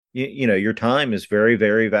your time is very,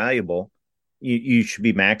 very valuable. You should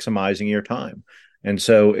be maximizing your time. And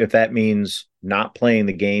so if that means not playing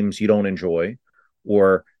the games you don't enjoy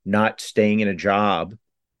or not staying in a job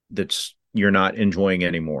that's you're not enjoying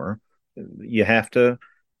anymore, you have to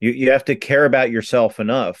you have to care about yourself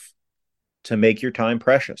enough to make your time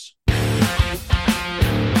precious.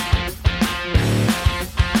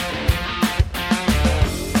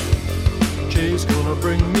 Jay's gonna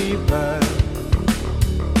bring me back.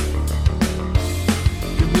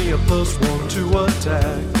 Give me a +1 to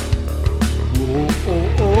attack. Whoa,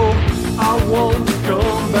 oh, oh, I want to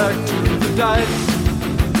come back to the dice.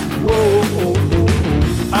 Whoa, oh, oh, oh,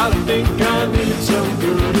 I think I need some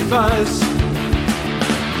good advice.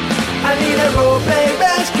 I need a role-play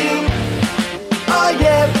rescue. Oh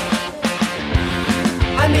yeah.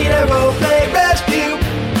 I need a role-play rescue.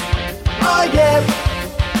 Oh yeah.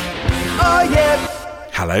 Oh yeah.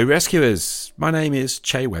 Hello, rescuers. My name is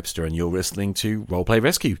Che Webster, and you're listening to Roleplay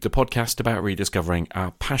Rescue, the podcast about rediscovering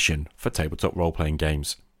our passion for tabletop role-playing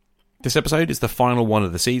games. This episode is the final one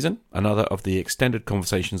of the season, another of the extended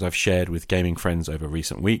conversations I've shared with gaming friends over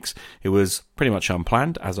recent weeks. It was pretty much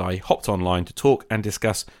unplanned as I hopped online to talk and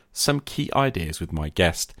discuss some key ideas with my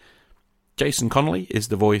guest. Jason Connerley is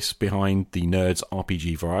the voice behind the Nerds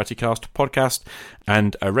RPG VarietyCast podcast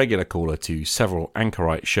and a regular caller to several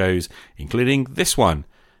Anchorite shows, including this one,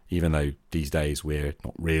 even though these days we're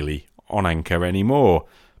not really on Anchor anymore.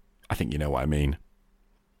 I think you know what I mean.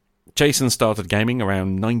 Jason started gaming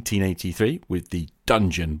around 1983 with the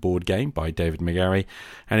Dungeon board game by David McGarry,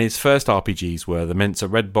 and his first RPGs were the Mensa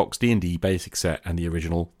Redbox D&D basic set and the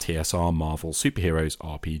original TSR Marvel Superheroes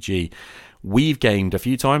RPG. We've gamed a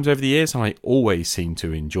few times over the years, and I always seem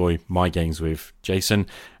to enjoy my games with Jason,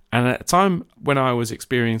 and at a time when I was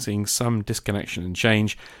experiencing some disconnection and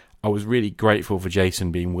change, I was really grateful for Jason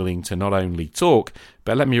being willing to not only talk,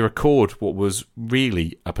 but let me record what was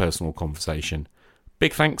really a personal conversation.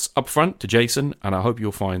 Big thanks up front to Jason, and I hope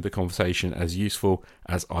you'll find the conversation as useful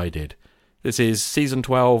as I did. This is Season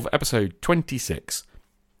 12, Episode 26,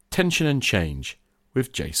 Tension and Change,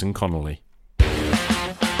 with Jason Connerley.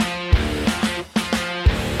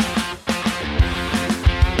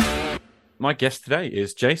 My guest today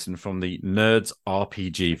is Jason from the Nerds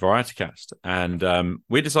RPG VarietyCast, and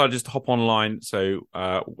we decided just to hop online, so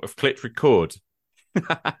I've clicked record.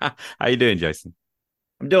 How you doing, Jason?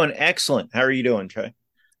 I'm doing excellent. How are you doing, Trey?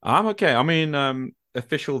 I'm okay. I mean,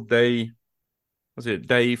 official day, was it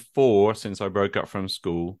day 4 since I broke up from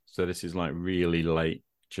school? So this is like really late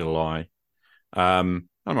July. I'm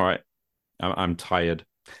all right. I'm tired.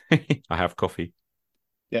 I have coffee.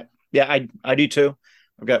 Yeah, I do too.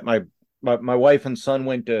 I've got my wife and son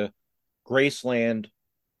went to Graceland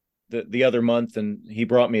the other month, and he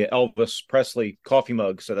brought me an Elvis Presley coffee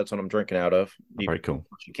mug, so that's what I'm drinking out of. Very cool.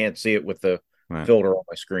 You can't see it with the Right. filter on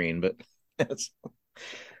my screen, but it's,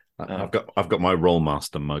 I've got my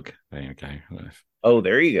Rollmaster mug. There you go. Oh,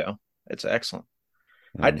 there you go. That's excellent.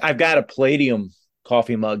 I've got a Palladium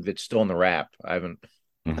coffee mug that's still in the wrap. I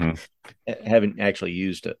haven't actually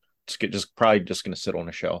used it. It's probably just going to sit on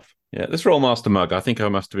a shelf. Yeah, this Rollmaster mug, I think I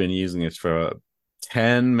must have been using this for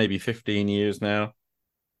 10, maybe 15 years now.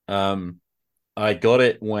 I got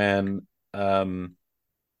it when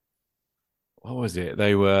what was it?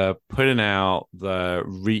 They were putting out the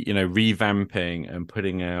revamping and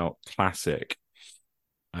putting out Classic.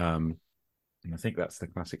 And I think that's the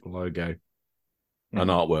Classic logo and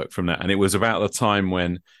artwork from that. And it was about the time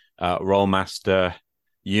when Rollmaster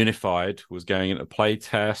Unified was going into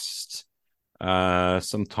playtest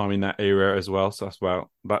sometime in that era as well. So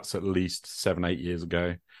that's at least 7-8 years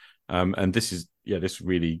ago. And this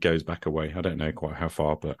really goes back a way. I don't know quite how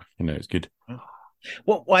far, but it's good.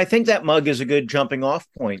 Well, I think that mug is a good jumping off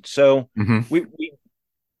point. So we're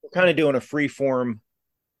kind of doing a free form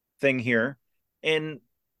thing here, and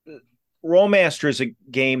Rollmaster is a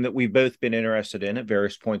game that we've both been interested in at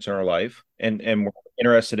various points in our life, and we're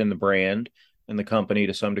interested in the brand and the company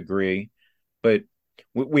to some degree, but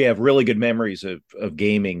we have really good memories of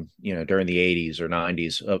gaming, during the 80s or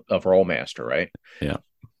 90s of Rollmaster, right? Yeah.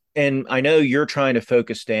 And I know you're trying to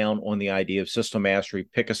focus down on the idea of system mastery,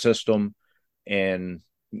 pick a system and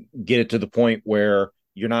get it to the point where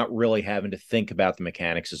you're not really having to think about the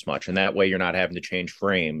mechanics as much. And that way you're not having to change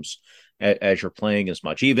frames as you're playing as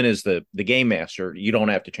much. Even as the game master, you don't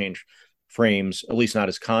have to change frames, at least not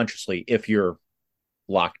as consciously, if you're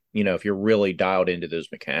locked, if you're really dialed into those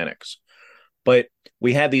mechanics. But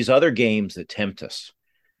we have these other games that tempt us.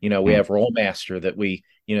 We have Rollmaster that the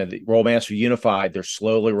Rollmaster Unified, they're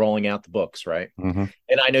slowly rolling out the books, right? And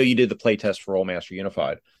I know you did the playtest for Rollmaster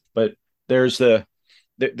Unified, but there's the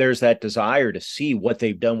there's that desire to see what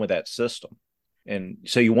they've done with that system. And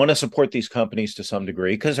so you want to support these companies to some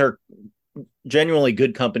degree because they're genuinely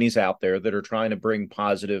good companies out there that are trying to bring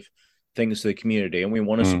positive things to the community, and we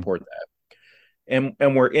want to support that.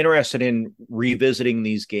 And we're interested in revisiting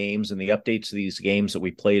these games and the updates to these games that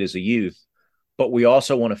we played as a youth, but we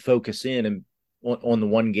also want to focus in and on the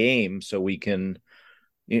one game so we can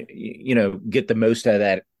get the most out of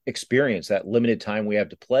that experience, that limited time we have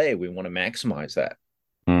to play. We want to maximize that.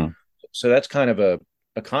 So that's kind of a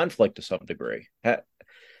conflict to some degree.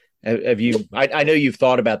 Have you? I know you've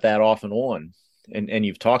thought about that off and on, and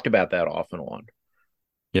you've talked about that off and on.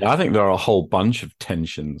 Yeah, I think there are a whole bunch of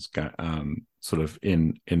tensions, sort of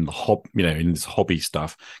in the in this hobby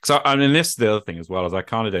stuff. Because I mean, this is the other thing as well, is I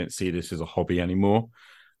kind of don't see this as a hobby anymore.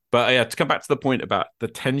 But yeah, to come back to the point about the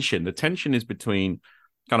tension is between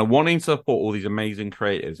kind of wanting to support all these amazing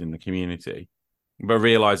creators in the community, but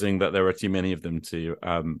realizing that there are too many of them to,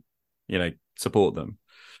 support them.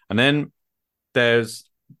 And then there's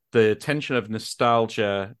the tension of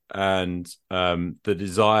nostalgia and the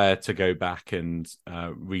desire to go back and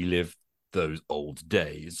relive those old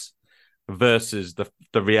days versus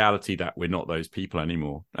the reality that we're not those people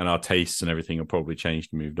anymore and our tastes and everything have probably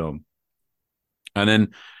changed and moved on. And then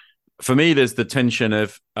for me, there's the tension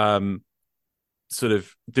of sort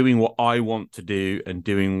of doing what I want to do and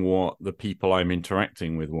doing what the people I'm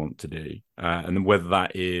interacting with want to do. And whether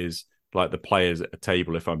that is like the players at a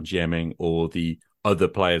table if I'm GMing or the other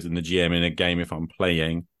players in the GM in a game if I'm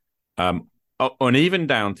playing. And even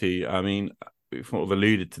down to, I mean, we've sort of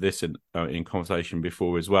alluded to this in conversation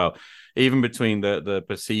before as well, even between the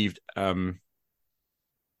perceived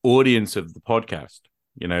audience of the podcast,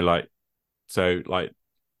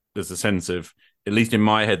 there's a sense of, at least in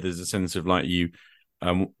my head, there's a sense of like you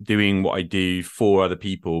doing what I do for other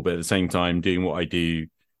people, but at the same time doing what I do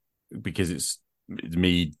because it's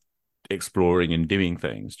me exploring and doing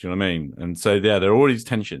things. Do you know what I mean? And so yeah, there are all these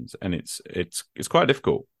tensions, and it's quite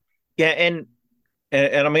difficult. Yeah, and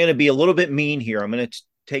I'm going to be a little bit mean here. I'm going to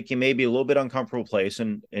take you maybe a little bit uncomfortable place,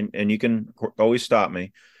 and you can always stop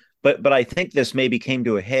me. But I think this maybe came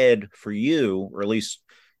to a head for you, or at least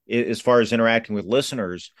as far as interacting with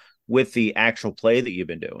listeners, with the actual play that you've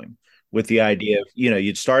been doing, with the idea of,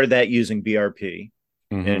 you'd started that using BRP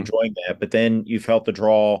and enjoying that, but then you felt the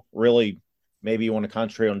draw really, maybe you want to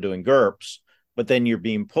concentrate on doing GURPS, but then you're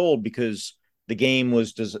being pulled because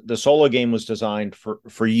the solo game was designed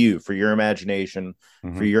for you, for your imagination,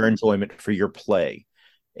 for your enjoyment, for your play.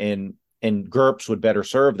 And GURPS would better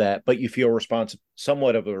serve that, but you feel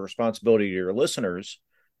somewhat of a responsibility to your listeners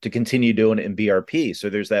to continue doing it in BRP. So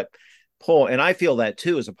there's that pull. And I feel that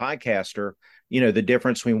too, as a podcaster, the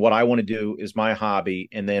difference between what I want to do is my hobby,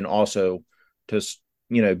 and then also to,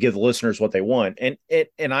 give the listeners what they want. And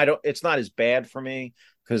it's not as bad for me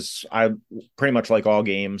because I pretty much like all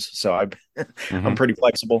games. So I'm pretty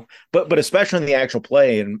flexible, but especially in the actual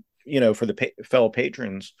play, and, for the fellow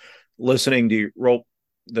patrons listening to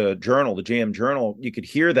the GM journal, you could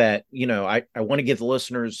hear that, I want to give the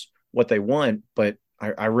listeners what they want, but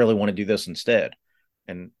I really want to do this instead.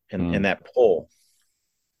 And that pull.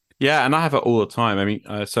 Yeah, and I have it all the time. I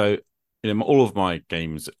mean, all of my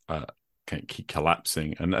games keep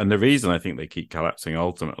collapsing, and the reason I think they keep collapsing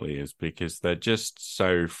ultimately is because they're just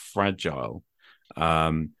so fragile,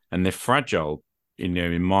 and they're fragile,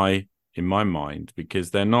 in my mind,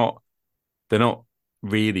 because they're not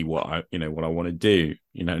really what I want to do.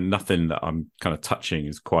 Nothing that I'm kind of touching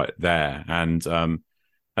is quite there, and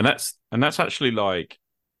that's actually like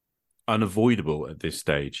unavoidable at this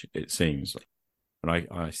stage, it seems. And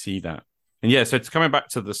I see that. And yeah, so it's coming back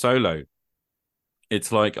to the solo.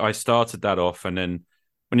 It's like I started that off, and then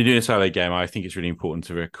when you're doing a solo game, I think it's really important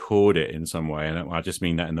to record it in some way. And I just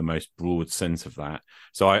mean that in the most broad sense of that.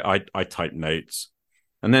 So I type notes.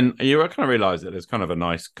 And then I kind of realize that there's kind of a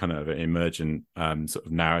nice kind of emergent sort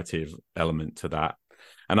of narrative element to that.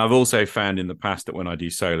 And I've also found in the past that when I do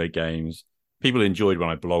solo games, people enjoyed when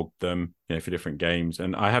I blogged them, for different games.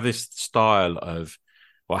 And I have this style of,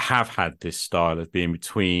 or have had this style of being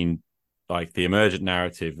between like the emergent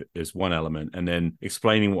narrative is one element, and then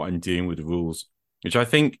explaining what I'm doing with the rules, which I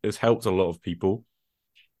think has helped a lot of people.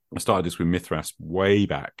 I started this with Mithras way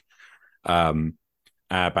back,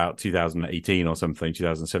 about 2018 or something,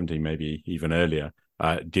 2017, maybe even earlier,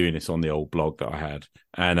 doing this on the old blog that I had.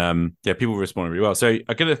 And people responded really well. So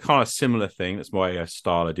I get a kind of similar thing. That's my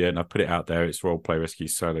style idea, and I put it out there. It's Roleplay Rescue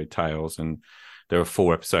Solo Tales, and there are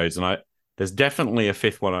 4 episodes, and there's definitely a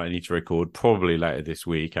 5th one I need to record, probably later this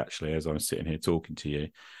week, actually, as I'm sitting here talking to you.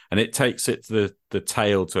 And it takes it to the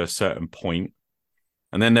tale to a certain point.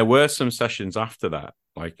 And then there were some sessions after that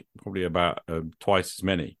like probably about twice as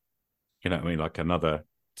many. You know what I mean? Like another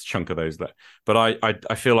chunk of those that, but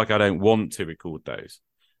I feel like I don't want to record those,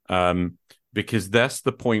 because that's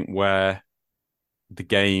the point where the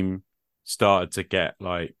game started to get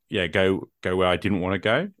like, go where I didn't want to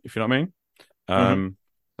go, if you know what I mean. Mm-hmm.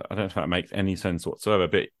 I don't know if that makes any sense whatsoever,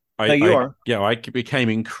 but No, you are. I became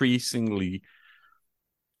increasingly,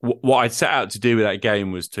 what I'd set out to do with that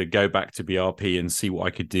game was to go back to BRP and see what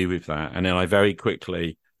I could do with that. And then I very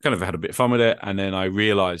quickly kind of had a bit of fun with it. And then I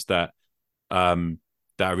realized that that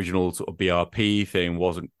original sort of BRP thing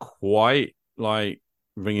wasn't quite like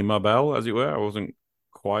ringing my bell, as it were. I wasn't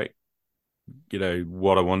quite,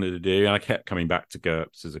 what I wanted to do. And I kept coming back to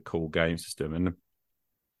GURPS as a cool game system.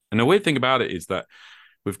 And the weird thing about it is that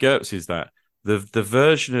with GURPS is that the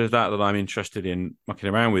version of that I'm interested in mucking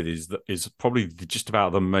around with is probably just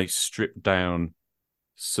about the most stripped down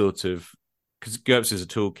sort of, because GURPS is a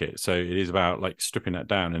toolkit, so it is about like stripping that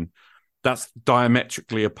down, and that's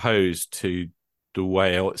diametrically opposed to the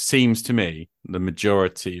way, or it seems to me, the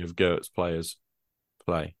majority of GURPS players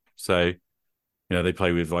play. So they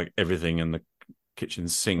play with like everything in the kitchen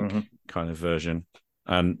sink kind of version,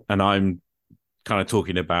 and I'm kind of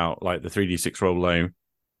talking about like the 3d6 roll alone,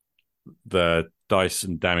 the dice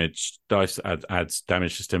adds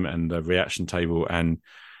damage system, and the reaction table, and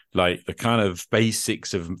like the kind of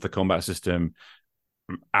basics of the combat system,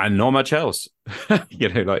 and not much else. Like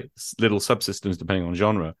little subsystems depending on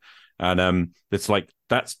genre. And it's like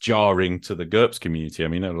that's jarring to the GURPS community. I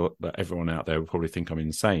mean, everyone out there will probably think I'm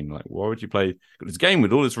insane. Like, why would you play this game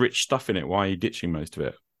with all this rich stuff in it? Why are you ditching most of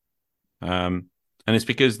it? And it's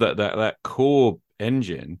because that core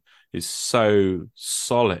engine is so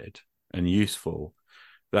solid and useful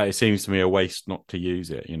that it seems to me a waste not to use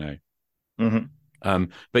it.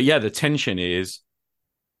 But yeah, the tension is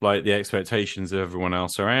like the expectations of everyone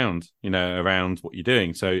else around what you're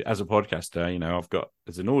doing. So as a podcaster, I've got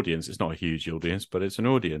as an audience, it's not a huge audience, but it's an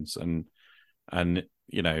audience, and I don't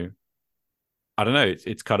know,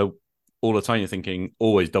 it's kind of all the time you're thinking,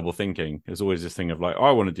 always double thinking. There's always this thing of like,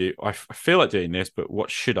 I feel like doing this, but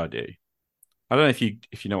what should I do? I don't know if you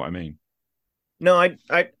know what I mean. No,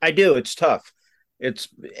 I do. It's tough. It's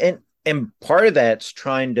and part of that's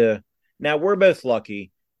trying to. Now we're both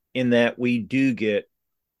lucky in that we do get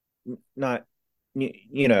not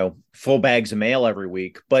full bags of mail every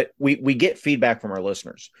week, but we get feedback from our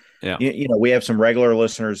listeners. Yeah. We have some regular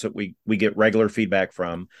listeners that we get regular feedback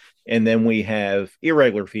from, and then we have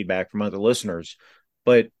irregular feedback from other listeners.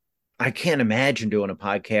 But I can't imagine doing a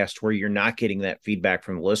podcast where you're not getting that feedback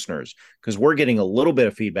from the listeners, because we're getting a little bit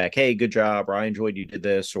of feedback. Hey, good job, or I enjoyed you did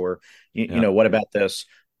this, or what about this?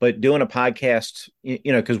 But doing a podcast,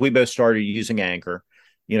 because we both started using Anchor,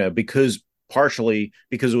 partially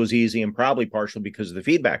because it was easy, and probably partially because of the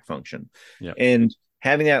feedback function. Yeah. And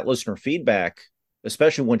having that listener feedback,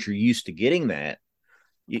 especially once you're used to getting that,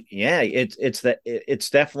 it's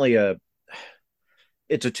definitely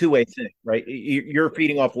it's a two-way thing, right? You're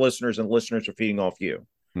feeding off listeners, and listeners are feeding off you,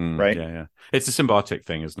 right? Yeah. It's a symbiotic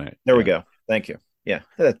thing, isn't it? There we go. Thank you. Yeah,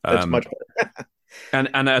 that's much better.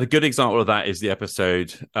 And a good example of that is the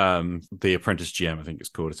episode, The Apprentice GM, I think it's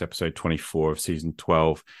called. It's episode 24 of season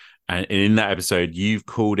 12. And in that episode, you've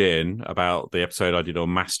called in about the episode I did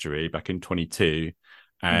on Mastery back in 22.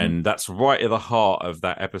 And that's right at the heart of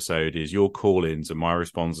that episode is your call-ins and my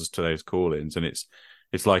responses to those call-ins. And it's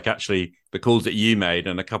like actually the calls that you made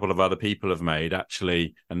and a couple of other people have made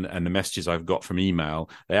actually, and the messages I've got from email,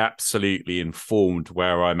 they absolutely informed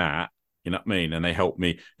where I'm at. You know what I mean? And they help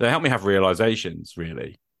me have realizations,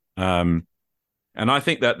 really. And I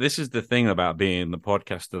think that this is the thing about being the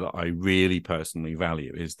podcaster that I really personally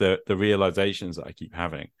value, is the realizations that I keep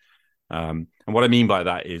having. And what I mean by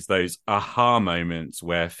that is those aha moments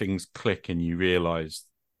where things click and you realize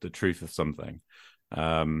the truth of something. Do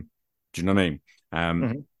you know what I mean?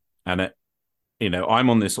 And I'm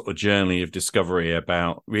on this sort of journey of discovery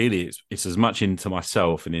about, really it's as much into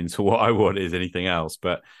myself and into what I want as anything else.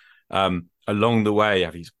 But along the way, I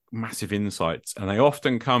have these massive insights, and they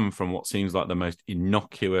often come from what seems like the most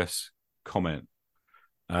innocuous comment.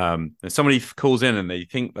 And somebody calls in and they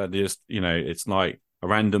think that just, it's like a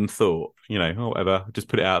random thought, or whatever, just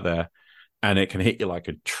put it out there, and it can hit you like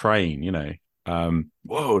a train,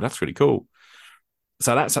 whoa, that's really cool.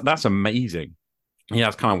 So that's amazing. Yeah,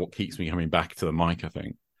 that's kind of what keeps me coming back to the mic, I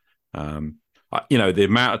think. The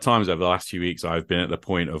amount of times over the last few weeks I've been at the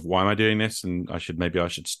point of, why am I doing this? And I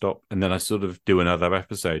should stop. And then I sort of do another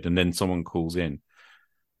episode, and then someone calls in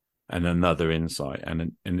and another insight.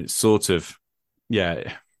 And it's sort of,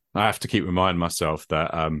 I have to keep reminding myself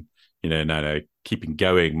that, no, keeping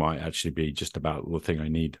going might actually be just about the thing I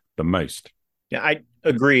need the most. Yeah.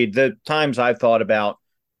 Agreed. The times I've thought about,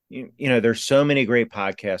 there's so many great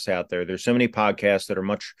podcasts out there. There's so many podcasts that are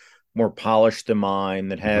much more polished than mine,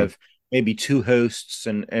 that Hmm. have maybe two hosts,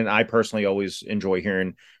 and I personally always enjoy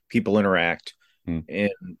hearing people interact. Mm.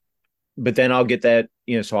 And but then I'll get that,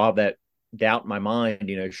 so I'll have that doubt in my mind,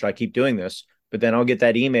 should I keep doing this? But then I'll get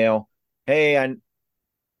that email, hey, I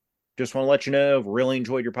just want to let you know, I've really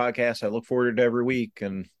enjoyed your podcast. I look forward to it every week,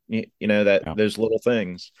 and that Yeah. those little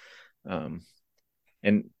things. Um,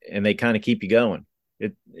 and they kind of keep you going.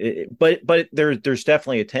 But there's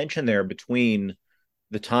definitely a tension there between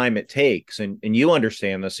the time it takes, and you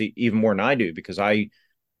understand this even more than I do, because I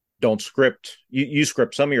don't script. You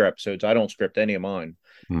script some of your episodes. I don't script any of mine,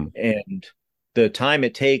 Mm. and the time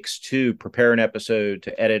it takes to prepare an episode,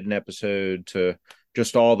 to edit an episode, to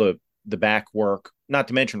just all the back work, not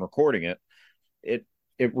to mention recording it, it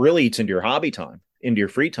it really eats into your hobby time, into your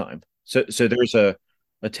free time. So there's a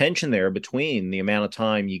tension there between the amount of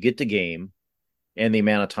time you get to game and the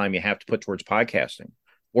amount of time you have to put towards podcasting,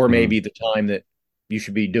 or Mm. maybe the time that you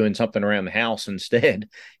should be doing something around the house instead.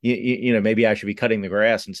 Maybe I should be cutting the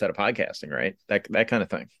grass instead of podcasting, right? That kind of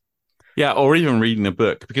thing. Yeah, or even reading a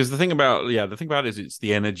book. Because the thing about it is it's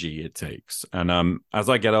the energy it takes. And as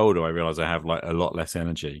I get older, I realize I have like a lot less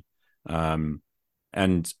energy. Um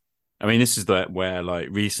and I mean, this is where like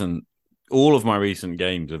recent all of my recent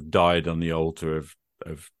games have died on the altar of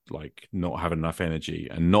like not having enough energy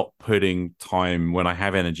and not putting time when I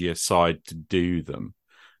have energy aside to do them.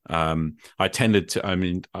 I tended to, I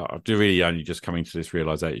mean, I'm really only just coming to this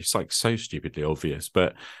realization. It's like so stupidly obvious,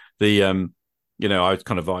 but the I was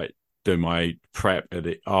kind of like doing my prep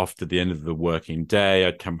after the end of the working day.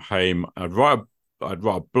 I'd come home, I'd write a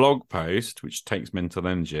blog post, which takes mental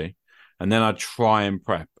energy, and then I'd try and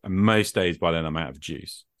prep. And most days by then I'm out of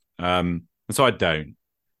juice, and so I don't,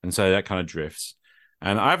 and so that kind of drifts.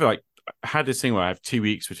 And I've like had this thing where I have 2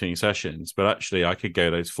 weeks between sessions, but actually I could go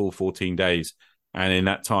those full 14 days, and in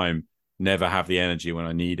that time never have the energy when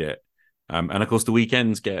I need it. And of course the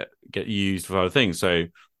weekends get used for other things. So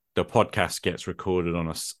the podcast gets recorded on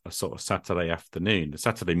a sort of Saturday afternoon. The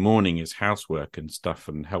Saturday morning is housework and stuff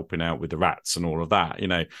and helping out with the rats and all of that.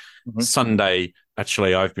 Mm-hmm. Sunday,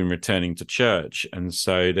 actually, I've been returning to church. And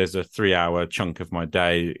so there's a 3 hour chunk of my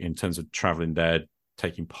day in terms of traveling there,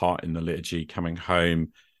 taking part in the liturgy, coming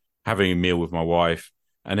home, having a meal with my wife.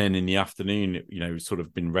 And then in the afternoon, sort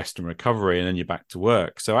of been rest and recovery, and then you're back to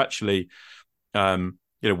work. So actually,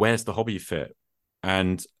 where's the hobby fit?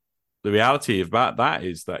 And the reality about that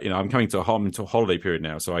is that I'm coming to a holiday period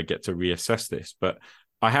now, so I get to reassess this. But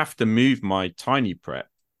I have to move my tiny prep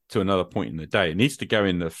to another point in the day. It needs to go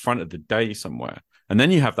in the front of the day somewhere, and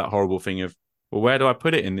then you have that horrible thing of, well, where do I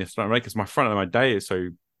put it in this? Because my front of my day is so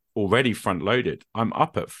already front loaded. I'm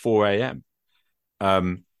up at 4 a.m.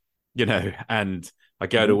 And I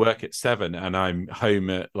go to Mm-hmm. work at 7, and I'm home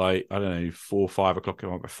at like I don't know 4 5 o'clock,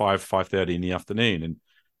 5:30 in the afternoon,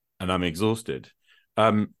 and I'm exhausted.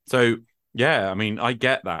 So yeah, I mean, I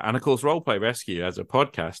get that. And of course, Roleplay Rescue as a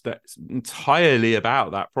podcast, that's entirely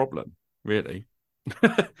about that problem, really.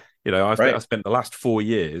 I Right. spent the last 4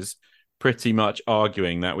 years pretty much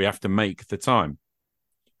arguing that we have to make the time.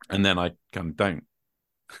 And then I kind of don't.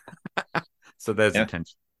 So there's the Yeah.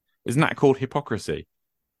 tension. Isn't that called hypocrisy?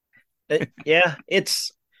 Yeah.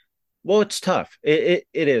 It's tough. It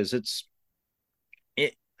is.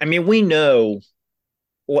 I mean, we know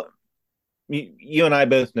what you and I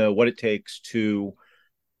both know what it takes to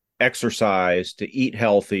exercise, to eat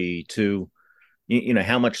healthy, to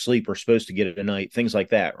how much sleep we're supposed to get at a night, things like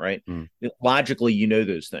that, right? Mm. Logically,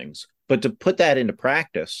 those things, but to put that into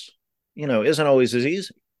practice, isn't always as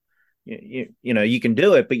easy. You can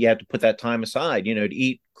do it, but you have to put that time aside. To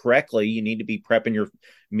eat correctly, you need to be prepping your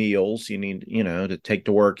meals. You need, to take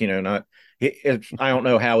to work. Not. I don't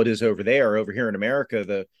know how it is over there. Over here in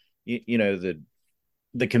America,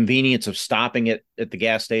 the convenience of stopping at the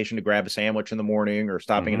gas station to grab a sandwich in the morning, or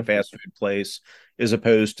stopping at Mm-hmm. a fast food place, as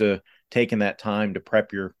opposed to taking that time to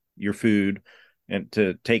prep your food and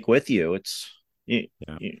to take with you. It's Yeah.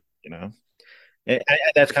 you know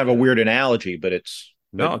that's kind of a weird analogy, but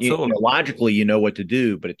Not at all. logically what to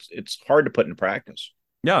do, but it's hard to put in practice.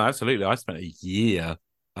 Yeah, absolutely. I spent a year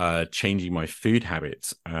changing my food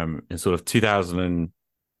habits in sort of 2000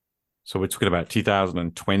 so we're talking about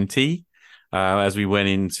 2020, as we went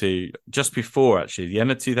into just before actually the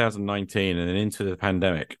end of 2019 and then into the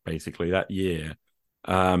pandemic, basically that year.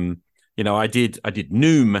 I did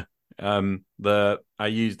Noom. I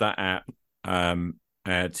used that app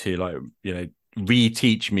to like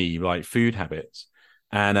reteach me like food habits,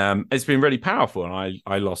 and it's been really powerful. And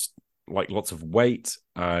I lost like lots of weight,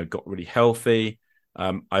 got really healthy.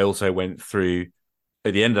 I also went through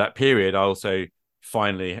at the end of that period, I also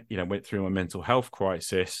finally, went through my mental health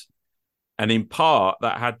crisis. And in part,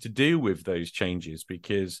 that had to do with those changes,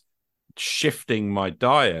 because shifting my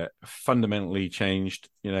diet fundamentally changed,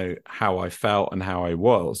 how I felt and how I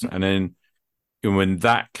was. And then when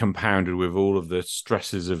that compounded with all of the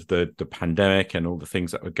stresses of the pandemic and all the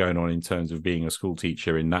things that were going on in terms of being a school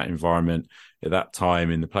teacher in that environment at that time,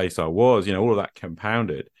 in the place I was, all of that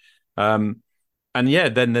compounded. And yeah,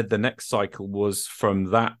 then the next cycle was from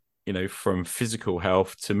that, from physical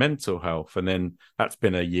health to mental health. And then that's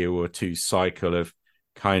been a year or two cycle of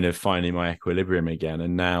kind of finding my equilibrium again.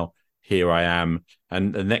 And now here I am.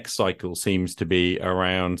 And the next cycle seems to be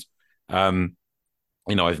around,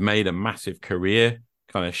 I've made a massive career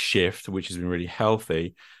kind of shift, which has been really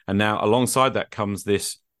healthy. And now alongside that comes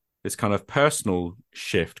this kind of personal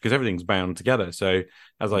shift, because everything's bound together. So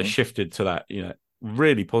as I shifted to that,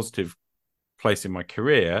 really positive place in my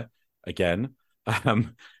career again,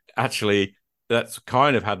 actually that's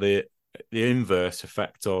kind of had the inverse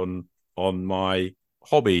effect on my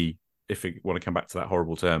hobby, if you want to come back to that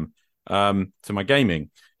horrible term, to my gaming.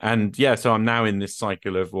 And yeah, so I'm now in this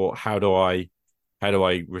cycle of, well, how do I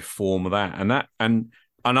reform that? And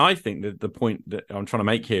I think that the point that I'm trying to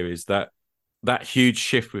make here is that huge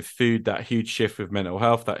shift with food, that huge shift with mental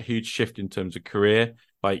health, that huge shift in terms of career,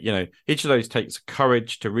 like, each of those takes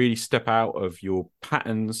courage to really step out of your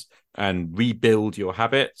patterns and rebuild your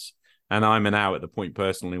habits. And I'm now at the point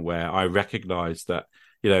personally where I recognize that,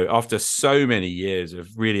 after so many years of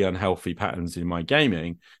really unhealthy patterns in my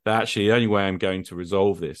gaming, that actually the only way I'm going to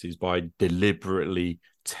resolve this is by deliberately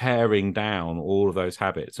tearing down all of those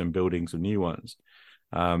habits and building some new ones.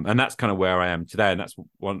 And that's kind of where I am today. And that's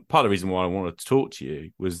one part of the reason why I wanted to talk to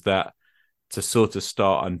you, was that to sort of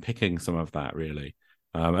start unpicking some of that, really.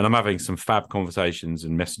 And I'm having some fab conversations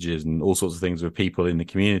and messages and all sorts of things with people in the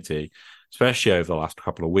community, especially over the last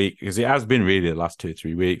couple of weeks, because it has been really the last 2 or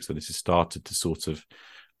 3 weeks that this has started to sort of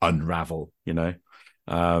unravel,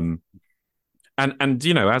 and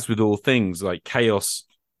as with all things, like chaos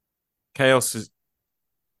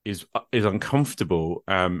is uncomfortable,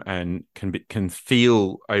 and can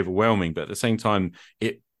feel overwhelming, but at the same time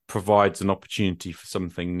it provides an opportunity for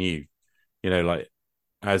something new. Like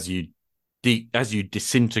as you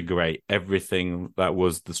disintegrate everything that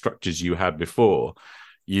was the structures you had before,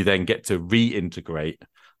 you then get to reintegrate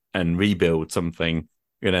and rebuild something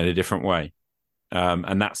in a different way,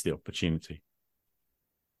 and that's the opportunity.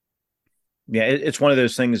 Yeah, it's one of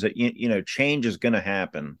those things that change is going to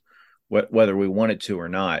happen, whether we want it to or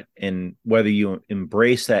not, and whether you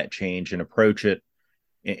embrace that change and approach it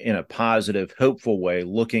in a positive, hopeful way,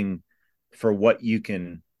 looking for what you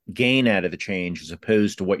can gain out of the change as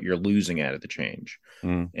opposed to what you're losing out of the change.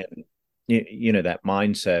 And that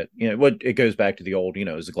mindset, it goes back to the old,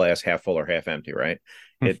 is the glass half full or half empty, right?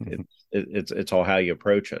 It's all how you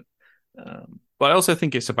approach it. But I also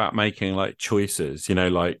think it's about making like choices,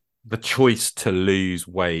 like the choice to lose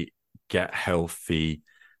weight, get healthy,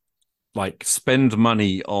 like spend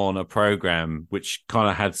money on a program which kind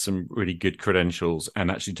of had some really good credentials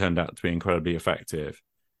and actually turned out to be incredibly effective.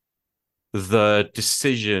 The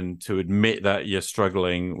decision to admit that you're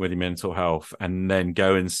struggling with your mental health and then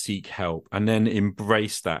go and seek help and then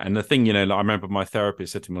embrace that. And the thing, I remember my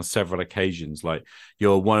therapist said to me on several occasions, like,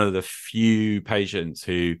 you're one of the few patients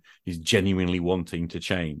who is genuinely wanting to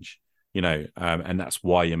change, and that's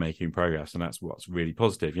why you're making progress. And that's what's really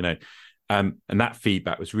positive, and that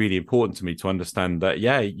feedback was really important to me to understand that,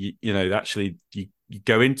 yeah, actually you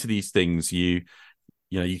go into these things, you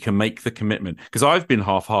can make the commitment, because I've been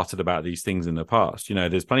half-hearted about these things in the past.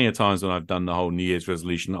 There's plenty of times when I've done the whole New Year's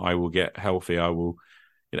resolution, I will get healthy, I will,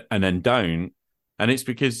 and then don't. And it's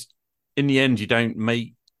because in the end,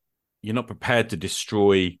 you're not prepared to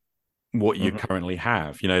destroy what you currently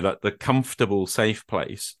have. Like the comfortable, safe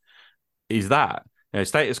place is that.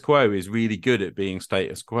 Status quo is really good at being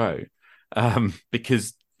status quo,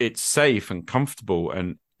 because it's safe and comfortable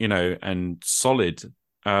and, and solid.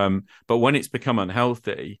 But when it's become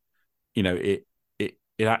unhealthy, it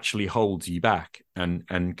actually holds you back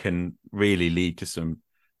and can really lead to some,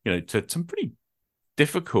 to some pretty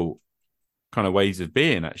difficult kind of ways of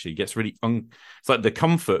being. Actually, it gets really it's like the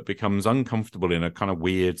comfort becomes uncomfortable in a kind of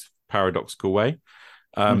weird, paradoxical way.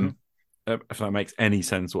 If that makes any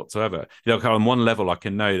sense whatsoever. Kind of on one level, I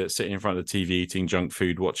can know that sitting in front of the TV, eating junk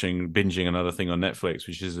food, binging another thing on Netflix,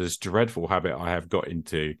 which is this dreadful habit I have got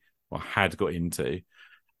into, or had got into,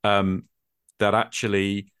 that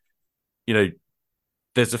actually,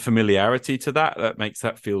 there's a familiarity to that makes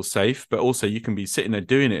that feel safe. But also you can be sitting there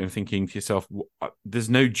doing it and thinking to yourself, there's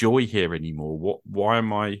no joy here anymore. Why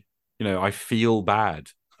am I, I feel bad.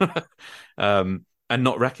 and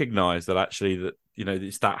not recognize that actually that,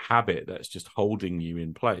 it's that habit that's just holding you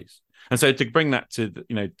in place. And so to bring that to,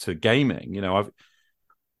 to gaming, I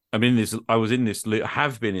was in this loop,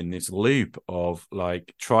 have been in this loop of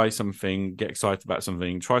like, try something, get excited about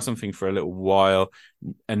something, try something for a little while.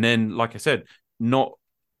 And then, like I said, not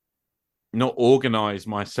organize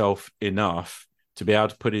myself enough to be able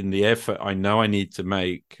to put in the effort I know I need to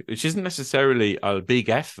make, which isn't necessarily a big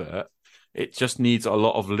effort. It just needs a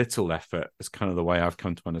lot of little effort. Is kind of the way I've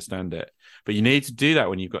come to understand it. But you need to do that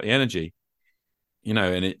when you've got the energy,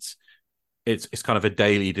 and it's kind of a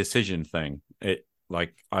daily decision thing.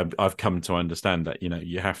 Like I've come to understand that,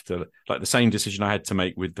 you have to, like, the same decision I had to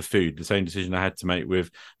make with the food, the same decision I had to make with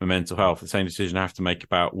my mental health, the same decision I have to make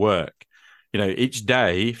about work. Each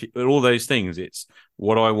day, all those things, it's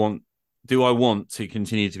what I want. Do I want to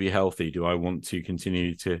continue to be healthy? Do I want to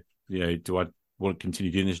continue to, do I want to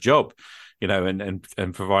continue doing this job,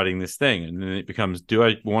 and providing this thing? And then it becomes, do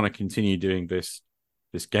I want to continue doing this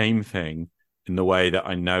game thing in the way that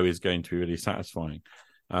I know is going to be really satisfying?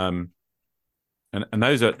 And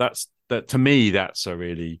that to me, that's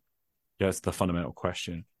the fundamental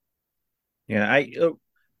question. Yeah, I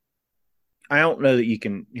don't know that you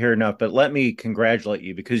can hear enough, but let me congratulate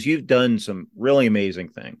you, because you've done some really amazing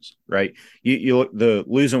things, right? You the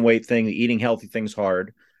losing weight thing, the eating healthy thing's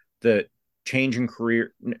hard, the changing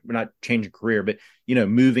career, not changing career, but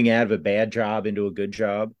moving out of a bad job into a good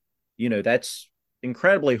job. That's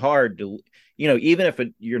incredibly hard to, even if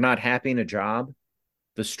you're not happy in a job,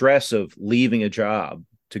 the stress of leaving a job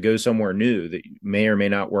to go somewhere new that may or may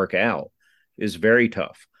not work out is very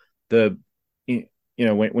tough. When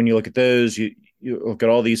you look at those, you look at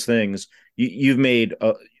all these things, you've made,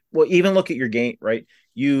 well, even look at your game, right?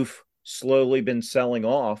 You've slowly been selling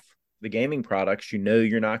off the gaming products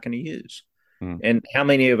you're not going to use. And how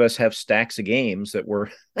many of us have stacks of games that we're,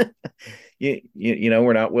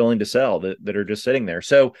 we're not willing to sell, that are just sitting there.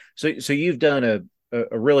 So you've done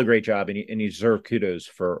a really great job, and you deserve kudos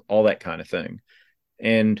for all that kind of thing.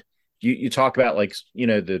 And you talk about, like,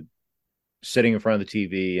 the sitting in front of the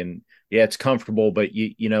TV, and yeah, it's comfortable, but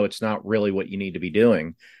it's not really what you need to be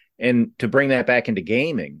doing. And to bring that back into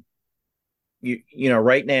gaming,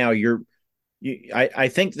 right now I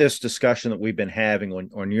think this discussion that we've been having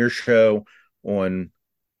on your show, on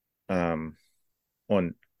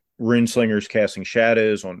Runeslingers Casting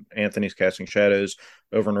Shadows, on Anthony's Casting Shadows,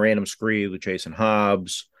 over in Random Screed with Jason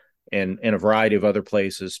Hobbs, and a variety of other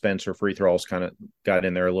places. Spencer Free Thralls kind of got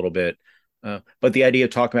in there a little bit. But the idea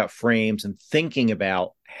of talking about frames and thinking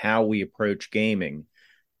about how we approach gaming,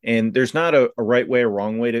 and there's not a right way or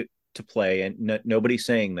wrong way to play, and nobody's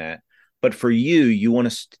saying that. But for you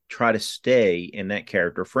want to try to stay in that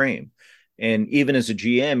character frame. And even as a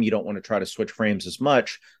GM, you don't want to try to switch frames as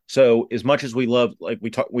much. So as much as we love, like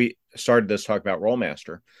we started this talk about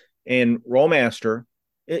Rollmaster, and Rollmaster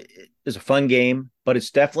is a fun game, but it's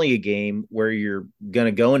definitely a game where you're going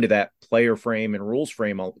to go into that player frame and rules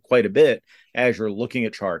frame quite a bit as you're looking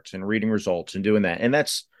at charts and reading results and doing that. And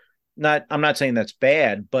I'm not saying that's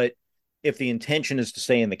bad, but if the intention is to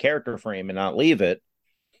stay in the character frame and not leave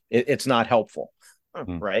it's not helpful.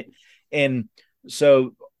 Right. And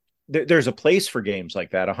so there's a place for games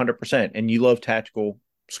like that, 100%. And you love tactical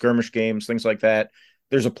skirmish games, things like that.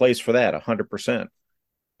 There's a place for that, 100%.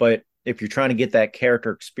 But if you're trying to get that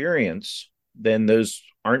character experience, then those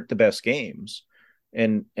aren't the best games.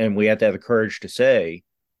 And we have to have the courage to say,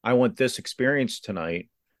 I want this experience tonight.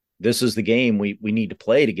 This is the game we need to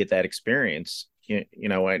play to get that experience. I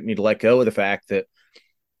need to let go of the fact that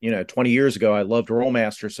 20 years ago, I loved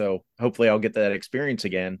Rollmaster, so hopefully I'll get that experience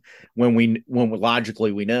again. When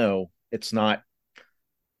logically we know it's not,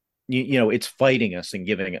 it's fighting us and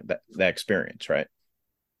giving it that experience, right?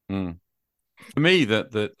 For me,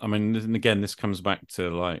 I mean, and again, this comes back to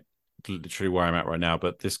like literally where I'm at right now,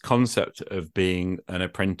 but this concept of being an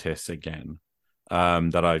apprentice again,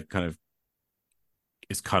 that I've kind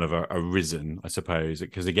of arisen, I suppose,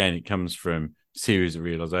 because again, it comes from series of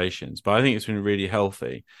realizations, but I think it's been really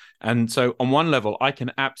healthy. And so on one level, I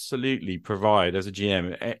can absolutely provide as a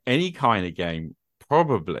GM any kind of game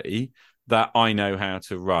probably that I know how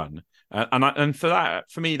to run. And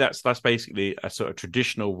for me, that's basically a sort of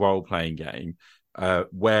traditional role-playing game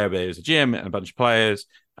where there's a GM and a bunch of players,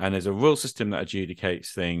 and there's a rule system that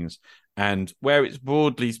adjudicates things, and where it's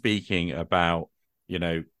broadly speaking about,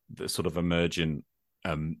 the sort of emergent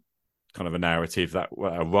kind of a narrative that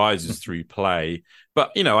arises through play.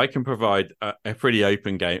 But I can provide a pretty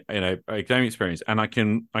open game, a game experience, and I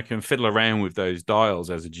can fiddle around with those dials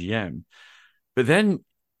as a GM. But then,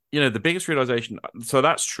 the biggest realization, so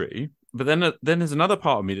that's true. But then there's another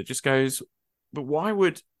part of me that just goes, but why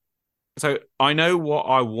would so I know what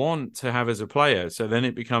I want to have as a player. So then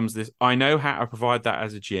it becomes this. I know how to provide that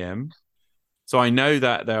as a GM. So I know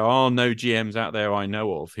that there are no GMs out there I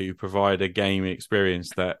know of who provide a game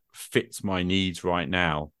experience that fits my needs right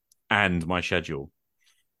now and my schedule.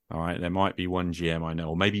 All right, there might be one GM I know,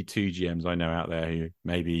 or maybe two GMs I know out there who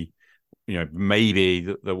maybe,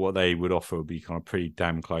 what they would offer would be kind of pretty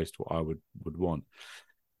damn close to what I would want.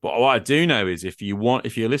 But what I do know is if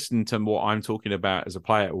you're listening to what I'm talking about as a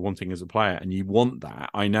player, or wanting as a player, and you want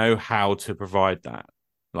that, I know how to provide that,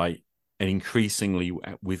 like, and increasingly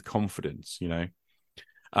with confidence,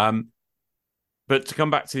 Um, but to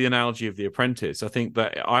come back to the analogy of The Apprentice, I think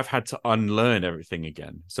that I've had to unlearn everything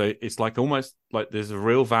again. So it's like almost like there's a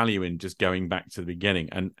real value in just going back to the beginning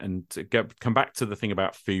and to come back to the thing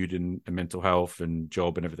about food and mental health and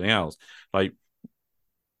job and everything else. Like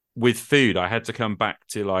with food, I had to come back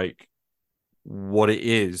to like what it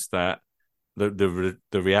is that the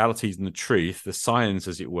realities and the truth, the science,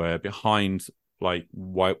 as it were, behind like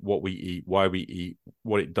what we eat,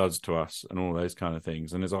 what it does to us, and all those kind of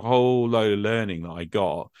things. And there's a whole load of learning that I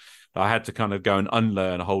got. That I had to kind of go and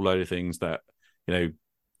unlearn a whole load of things that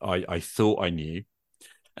I thought I knew.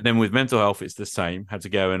 And then with mental health, it's the same. Had to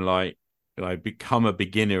go and become a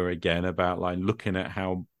beginner again about like looking at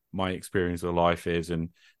how my experience of life is and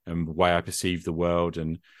the way I perceive the world,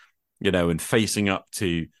 and and facing up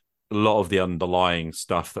to a lot of the underlying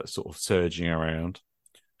stuff that's sort of surging around.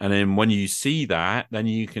 And then when you see that, then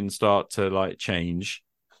you can start to like change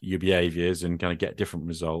your behaviors and kind of get different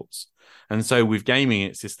results. And so with gaming,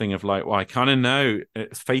 it's this thing of like, well, I kind of know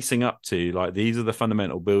it's facing up to like, these are the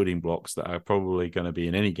fundamental building blocks that are probably going to be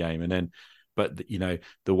in any game. And then, but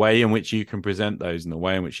the way in which you can present those and the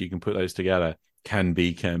way in which you can put those together can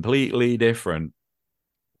be completely different.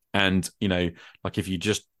 And, like if you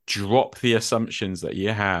just drop the assumptions that you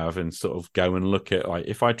have and sort of go and look at like,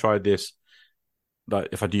 if I tried this, like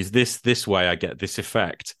if I do this way, I get this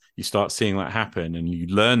effect. You start seeing that happen, and you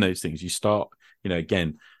learn those things. You start,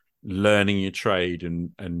 again, learning your trade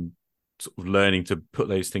and sort of learning to put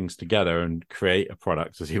those things together and create a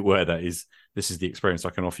product, as it were. This is the experience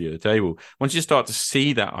I can offer you at the table. Once you start to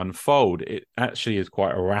see that unfold, it actually is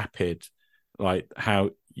quite a rapid, like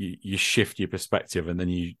how you shift your perspective, and then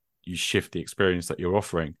you shift the experience that you're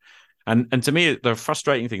offering. And to me, the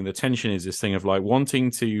frustrating thing, the tension is this thing of like wanting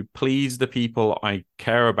to please the people I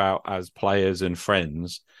care about as players and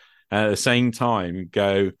friends, and at the same time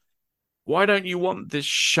go, why don't you want this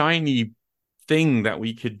shiny thing that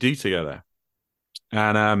we could do together?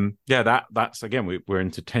 And that's again, we're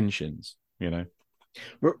into tensions,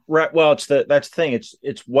 Right. Well, that's the thing.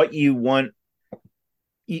 It's what you want.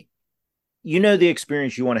 The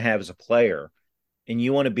experience you want to have as a player, and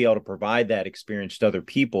you want to be able to provide that experience to other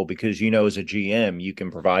people because as a GM you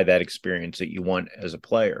can provide that experience that you want as a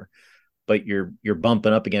player, but you're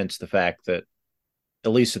bumping up against the fact that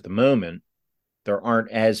at least at the moment there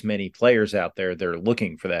aren't as many players out there that are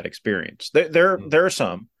looking for that experience. There are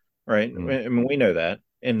some, right? I mean, we know that,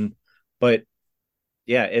 but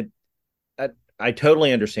yeah, I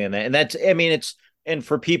totally understand that, and that's, I mean, and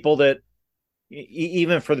for people that,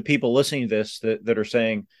 even for the people listening to this that are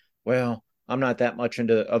saying, well, I'm not that much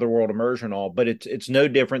into otherworld immersion and all, but it's no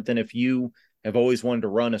different than if you have always wanted to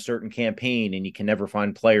run a certain campaign and you can never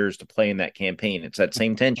find players to play in that campaign. It's that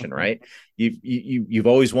same tension, right? You've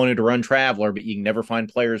always wanted to run Traveler, but you can never find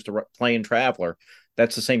players to play in Traveler.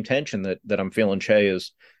 That's the same tension that I'm feeling Che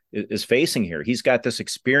is facing here. He's got this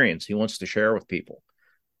experience he wants to share with people.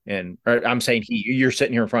 And I'm saying you're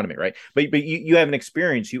sitting here in front of me, right? But you have an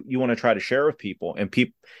experience you want to try to share with people,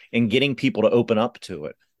 and getting people to open up to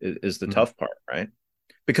it is the tough part, right?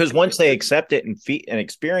 Because once they accept it and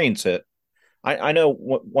experience it, I know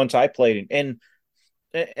once I played, and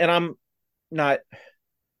I'm not,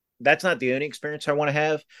 that's not the only experience I want to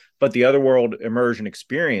have, but the otherworld immersion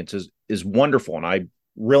experience is wonderful, and I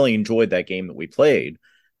really enjoyed that game that we played,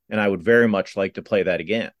 and I would very much like to play that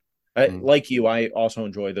again. Like you, I also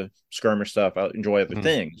enjoy the skirmish stuff. I enjoy other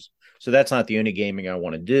things. So that's not the only gaming I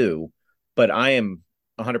want to do, but I am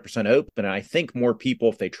 100% open. And I think more people,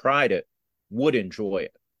 if they tried it, would enjoy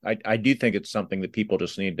it. I do think it's something that people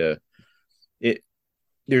just need to,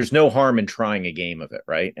 there's no harm in trying a game of it.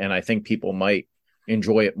 Right. And I think people might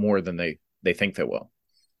enjoy it more than they think they will.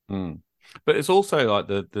 But it's also like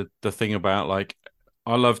the thing about like,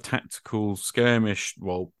 I love tactical skirmish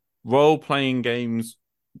role-playing games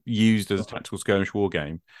used as a tactical skirmish war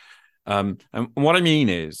game. And what I mean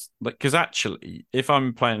is, like, because actually, if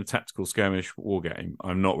I'm playing a tactical skirmish war game,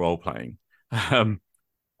 I'm not role playing, and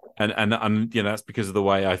that's because of the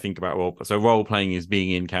way I think about role. So role playing is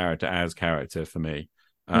being in character as character for me,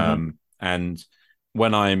 and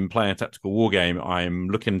when I'm playing a tactical war game, I'm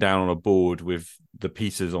looking down on a board with the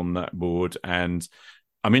pieces on that board, and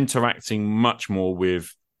I'm interacting much more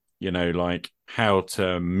with, like how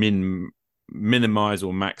to minimize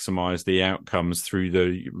or maximize the outcomes through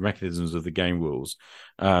the mechanisms of the game rules.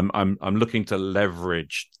 I'm looking to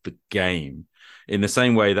leverage the game in the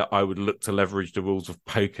same way that I would look to leverage the rules of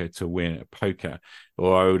poker to win at poker,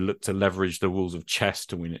 or I would look to leverage the rules of chess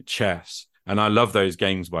to win at chess. And I love those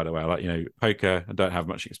games, by the way. Like, poker, I don't have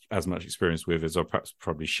as much experience with as I perhaps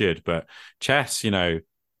probably should. But chess,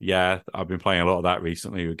 yeah, I've been playing a lot of that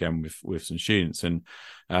recently, again with some students, and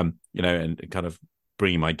and kind of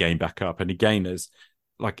bringing my game back up. And again, it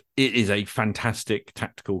is a fantastic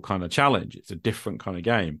tactical kind of challenge. It's a different kind of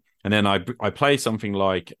game. And then I play something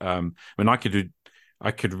like I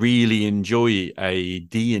could really enjoy a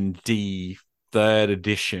D&D third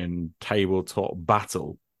edition tabletop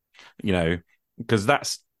battle, because that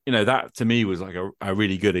to me was like a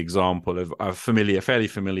really good example of a fairly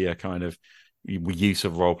familiar kind of use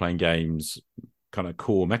of role-playing games, kind of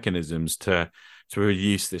core mechanisms to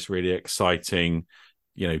produce this really exciting,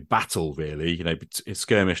 battle, really,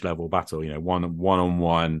 skirmish level battle,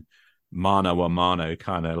 one-on-one, mano a mano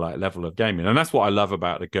kind of like level of gaming. And that's what I love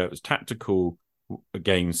about the GURPS tactical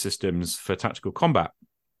game systems for tactical combat.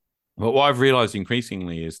 But what I've realized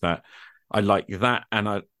increasingly is that I like that, and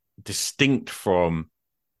I distinct from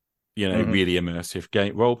really immersive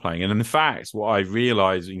game role playing. And in fact, what I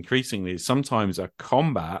realize increasingly is sometimes a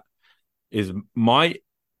combat might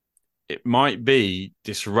be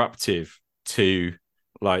disruptive to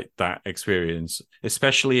like that experience,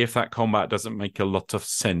 especially if that combat doesn't make a lot of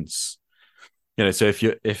sense. So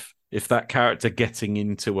if that character getting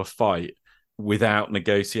into a fight without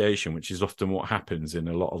negotiation, which is often what happens in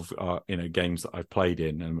a lot of games that I've played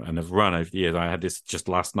in and have run over the years. I had this just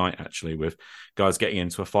last night actually with guys getting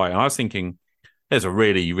into a fight, and I was thinking there's a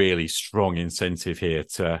really, really strong incentive here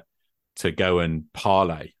to go and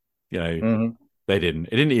parlay. They didn't.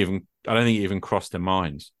 I don't think it even crossed their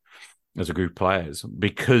minds as a group of players,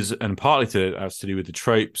 because, and partly has to do with the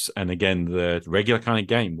tropes, and again the regular kind of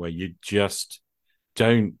game where you just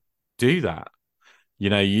don't do that. You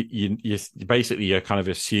basically, you kind of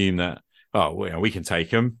assume that, we can take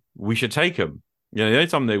them, we should take them. The only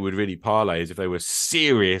time they would really parlay is if they were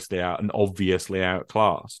seriously out and obviously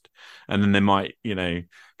outclassed, and then they might,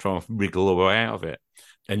 try and wriggle their way out of it.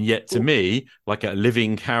 And yet, to me, like a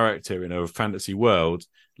living character in a fantasy world,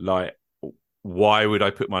 like, why would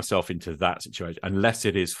I put myself into that situation unless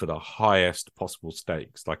it is for the highest possible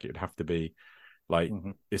stakes? Like, it would have to be like,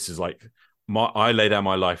 this is like, I lay down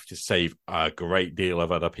my life to save a great deal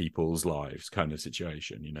of other people's lives kind of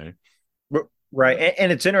situation, Right.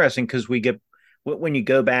 And it's interesting because when you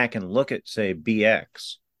go back and look at, say,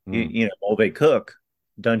 BX, Mulvey Cook,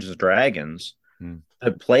 Dungeons and Dragons,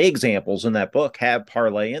 the play examples in that book have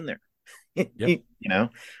parlay in there. Yep.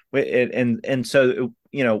 And so,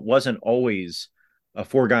 it wasn't always a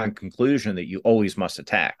foregone conclusion that you always must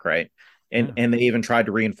attack, right? And they even tried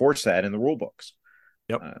to reinforce that in the rule books.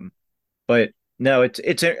 Yep. But no,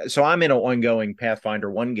 so I'm in an ongoing Pathfinder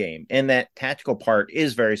 1 game, and that tactical part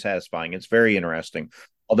is very satisfying. It's very interesting.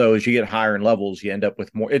 Although as you get higher in levels, you end up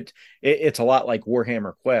with more. It's a lot like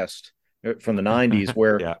Warhammer Quest from the 90s,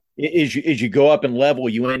 where as you go up in level,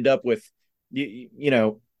 you end up with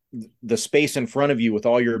the space in front of you with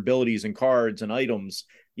all your abilities and cards and items.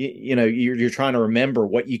 You're trying to remember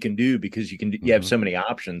what you can do because you have so many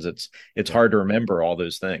options. It's hard to remember all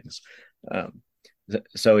those things.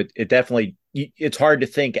 So it definitely, it's hard to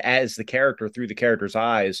think as the character through the character's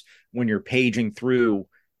eyes when you're paging through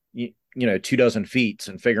 24 feats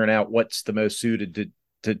and figuring out what's the most suited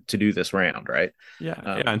to do this round, right?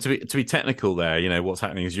 And to be technical there, what's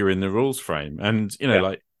happening is you're in the rules frame, and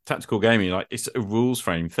like tactical gaming, like it's a rules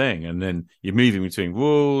frame thing, and then you're moving between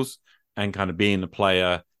rules and kind of being the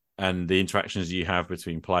player, and the interactions you have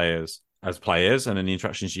between players as players, and then the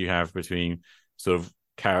interactions you have between sort of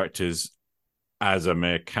characters as a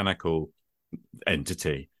mechanical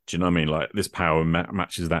entity. Do you know what I mean? Like, this power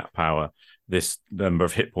matches that power, this number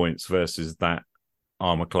of hit points versus that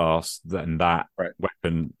armor class, then that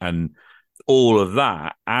weapon, and all of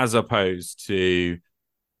that, as opposed to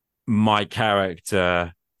my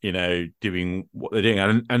character, doing what they're doing.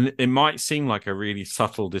 And it might seem like a really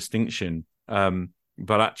subtle distinction,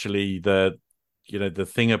 but actually the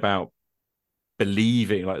thing about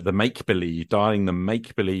believing, like the make-believe, dialing the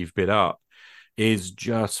make-believe bit up, is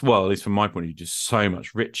just, well, at least from my point of view, just so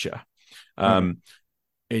much richer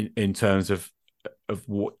in terms of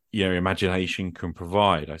what imagination can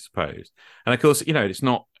provide, I suppose. And of course, it's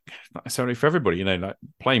not necessarily for everybody. Like,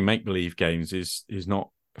 playing make-believe games is not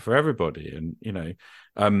for everybody. And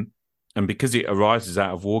and because it arises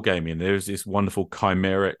out of wargaming, there's this wonderful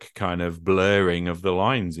chimeric kind of blurring of the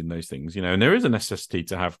lines in those things, and there is a necessity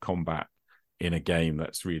to have combat in a game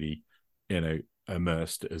that's really,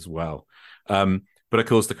 immersed as well. But of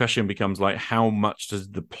course, the question becomes like, how much does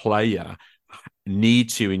the player need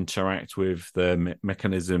to interact with the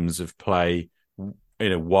mechanisms of play,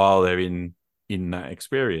 while they're in that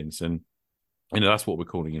experience? And that's what we're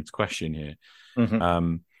calling into question here.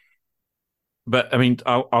 Mm-hmm. But I mean,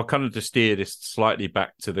 I'll kind of just steer this slightly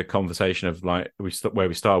back to the conversation of like where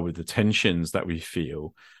we started with the tensions that we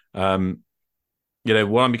feel. What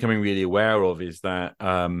I'm becoming really aware of is that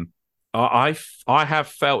I have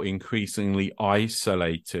felt increasingly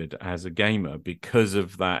isolated as a gamer because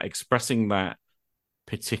of that, expressing that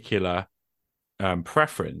particular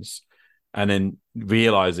preference, and then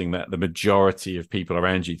realizing that the majority of people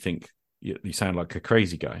around you think you sound like a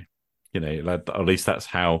crazy guy. At least that's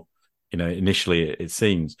how initially it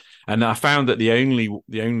seems. And I found that the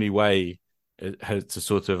only way to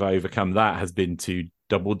sort of overcome that has been to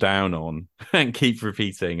double down on and keep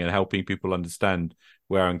repeating and helping people understand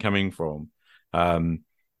where I'm coming from. To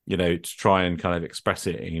try and kind of express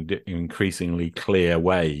it in increasingly clear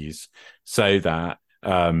ways, so that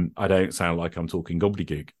I don't sound like I'm talking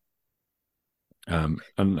gobbledygook. I don't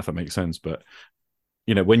know if that makes sense, but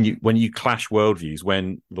when you clash worldviews,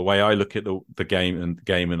 when the way I look at the game and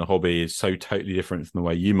the hobby is so totally different from the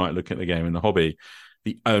way you might look at the game and the hobby,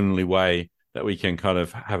 the only way that we can kind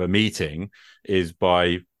of have a meeting is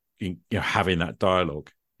by having that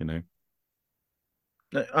dialogue.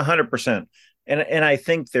 100%. And I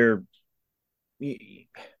think they're,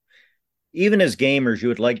 even as gamers, you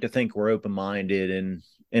would like to think we're open-minded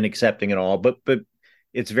and accepting it all, but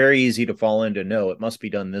it's very easy to fall into, no, it must be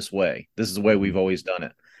done this way. This is the way we've always done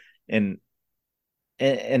it.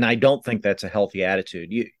 And I don't think that's a healthy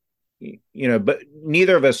attitude. But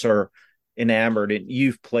neither of us are enamored, and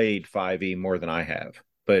you've played 5e more than I have,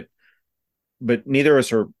 but neither of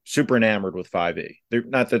us are super enamored with 5e.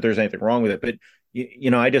 Not that there's anything wrong with it, but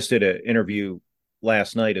I just did an interview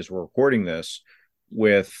last night as we're recording this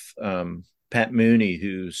with Pat Mooney,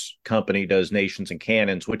 whose company does Nations and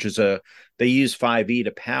Cannons, which is they use 5e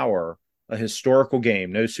to power a historical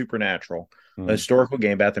game, no supernatural, a historical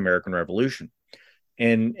game about the American Revolution.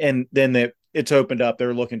 And then it's opened up.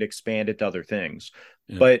 They're looking to expand it to other things.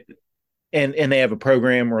 Yeah. But and they have a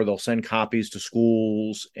program where they'll send copies to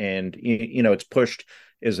schools, and it's pushed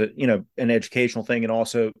as an educational thing, and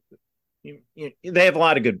also they have a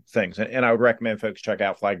lot of good things, and I would recommend folks check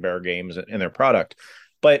out Flag Bearer Games and their product.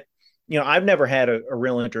 But I've never had a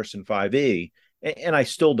real interest in 5e, and I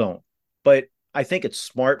still don't. But I think it's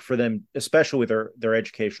smart for them, especially with their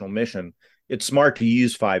educational mission. It's smart to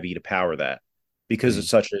use 5e to power that, because it's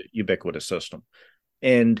such a ubiquitous system.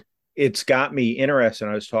 And it's got me interested.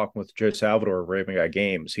 I was talking with Joe Salvador of Raven Guy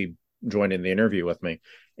Games. He joined in the interview with me.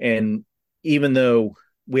 And even though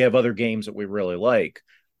we have other games that we really like,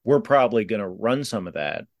 we're probably going to run some of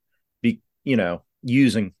that,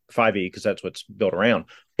 using 5e, because that's what's built around,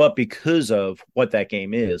 but because of what that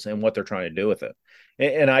game is and what they're trying to do with it.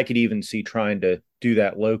 And I could even see trying to do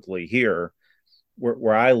that locally here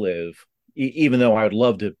where I live, even though I would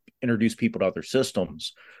love to introduce people to other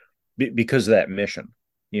systems because of that mission,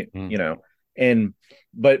 and,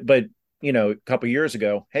 but, a couple of years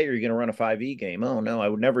ago, hey, are you going to run a 5e game? Oh no, I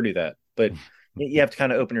would never do that. But you have to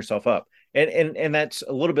kind of open yourself up. And that's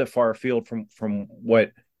a little bit far afield from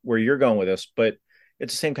where you're going with this, but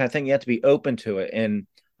it's the same kind of thing. You have to be open to it. And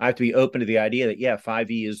I have to be open to the idea that,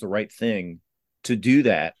 5e is the right thing to do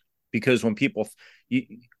that, because when people,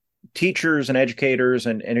 teachers and educators,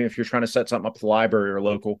 and if you're trying to set something up at the library or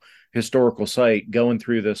local historical site, going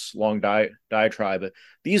through this long diatribe,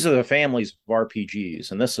 these are the families of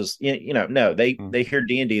RPGs. And this is, no, they hear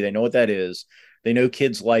D&D, they know what that is. They know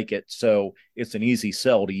kids like it. So it's an easy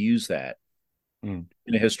sell to use that in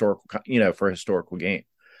a historical, for a historical game.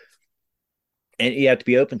 And you have to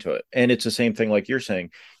be open to it. And it's the same thing like you're saying.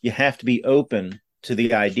 You have to be open to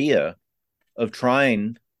the idea of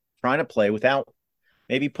trying to play without,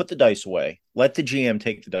 maybe put the dice away. Let the GM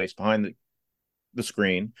take the dice behind the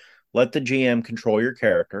screen. Let the GM control your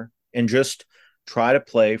character, and just try to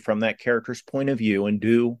play from that character's point of view and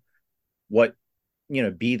do what,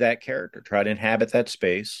 be that character. Try to inhabit that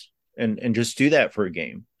space and just do that for a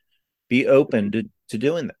game. Be open to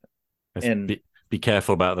doing that. Let's and be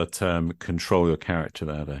careful about the term "control your character"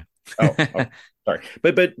 there, though. oh, sorry,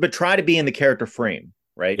 but try to be in the character frame,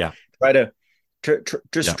 right? Yeah. Try to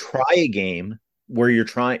try a game where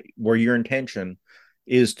your intention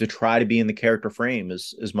is to try to be in the character frame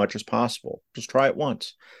as much as possible. Just try it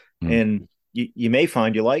once, and you may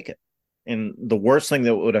find you like it. And the worst thing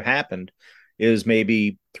that would have happened is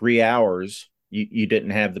maybe 3 hours you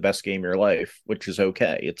didn't have the best game of your life, which is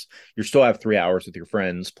okay. It's you still have 3 hours with your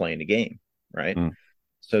friends playing a game, right? Mm.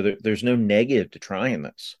 So there's no negative to trying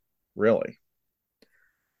this, really.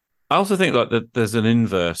 I also think like that there's an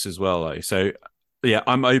inverse as well. Like, so yeah,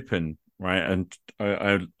 I'm open, right? And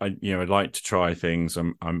I'd like to try things.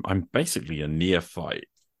 I'm basically a neophyte.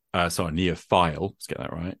 Sorry, neophile. Let's get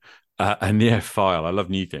that right. A neophile. I love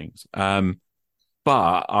new things.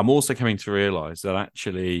 But I'm also coming to realize that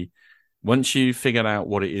actually, once you figured out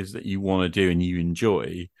what it is that you want to do and you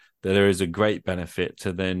enjoy, that there is a great benefit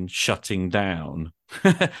to then shutting down,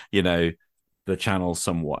 you know, the channel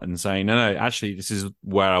somewhat and saying, no, no, actually, this is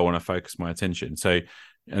where I want to focus my attention. So,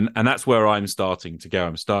 and that's where I'm starting to go.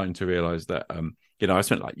 I'm starting to realize that, I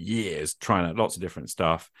spent like years trying out lots of different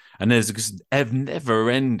stuff, and there's a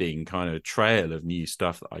never-ending kind of trail of new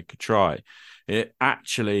stuff that I could try. It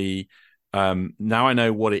actually, now I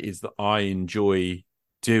know what it is that I enjoy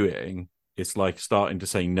doing. It's like starting to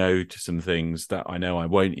say no to some things that I know I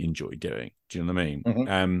won't enjoy doing. Do you know what I mean?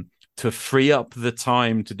 Mm-hmm. To free up the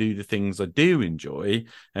time to do the things I do enjoy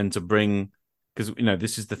and to bring, because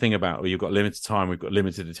this is the thing about, well, you've got limited time, we've got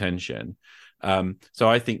limited attention. So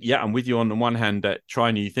I think, yeah, I'm with you on the one hand that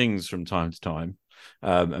try new things from time to time,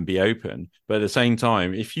 and be open, but at the same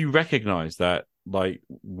time, if you recognize that like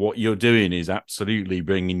what you're doing is absolutely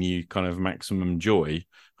bringing you kind of maximum joy,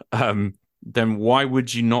 then why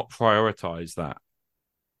would you not prioritize that?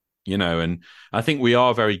 And I think we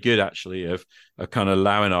are very good actually of kind of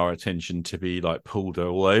allowing our attention to be like pulled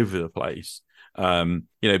all over the place. And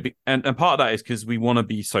part of that is because we want to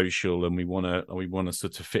be social and we want to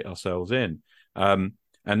sort of fit ourselves in.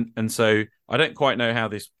 And so I don't quite know how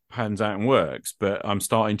this pans out and works, but I'm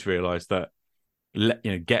starting to realize that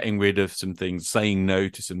getting rid of some things, saying no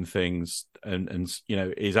to some things, and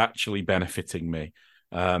is actually benefiting me.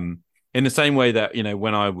 In the same way that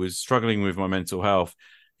when I was struggling with my mental health,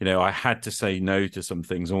 I had to say no to some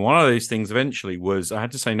things. And one of those things eventually was I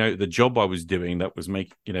had to say no to the job I was doing that was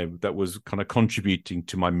that was kind of contributing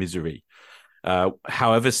to my misery,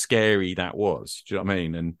 however scary that was. Do you know what I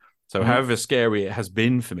mean? And so Mm-hmm. however scary it has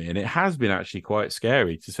been for me, and it has been actually quite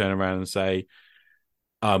scary to turn around and say,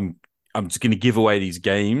 I'm just going to give away these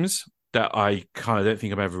games that I kind of don't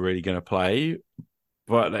think I'm ever really going to play.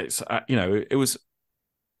 But it's, it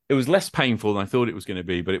was less painful than I thought it was going to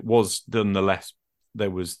be, but it was nonetheless, there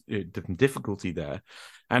was difficulty there.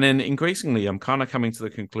 And then increasingly, I'm kind of coming to the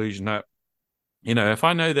conclusion that, if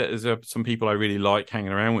I know that there's some people I really like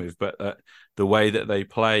hanging around with, but the way that they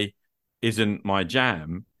play isn't my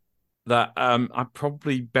jam, that I'm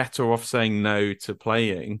probably better off saying no to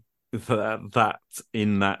playing that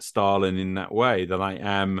in that style and in that way than I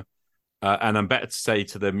am. And I'm better to say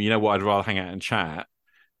to them, you know what, I'd rather hang out and chat,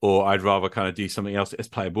 or I'd rather kind of do something else, let's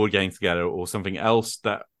play a board game together, or something else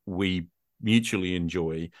that we mutually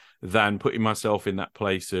enjoy, than putting myself in that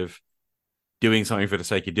place of doing something for the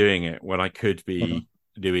sake of doing it when I could be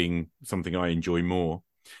doing something I enjoy more.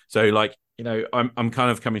 So like, I'm kind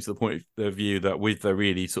of coming to the point of view that with the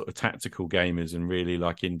really sort of tactical gamers and really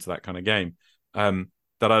like into that kind of game,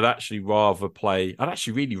 that I'd actually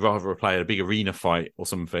really rather play a big arena fight or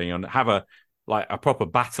something and have a proper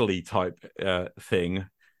battle-y type thing,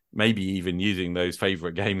 maybe even using those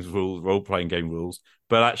favorite games rules, role-playing game rules,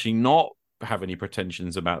 but actually not have any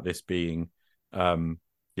pretensions about this being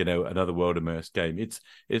another world immersed game. It's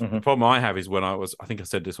Mm-hmm. the problem I have is I think I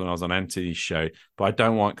said this when I was on Anthony's show, but I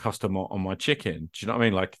don't want custom on my chicken. Do you know what I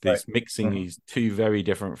mean? Like this Right. mixing Mm-hmm. these two very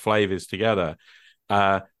different flavors together,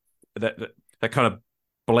 that kind of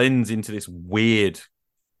blends into this weird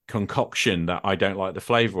concoction that I don't like the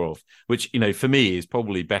flavor of, which for me is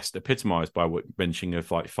probably best epitomized by what mentioning of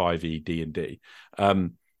like 5e D&D.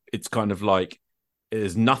 It's kind of like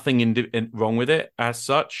there's nothing wrong with it as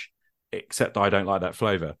such, except I don't like that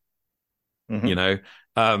flavor.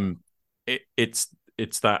 Mm-hmm.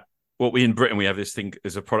 It's that what we in Britain we have this thing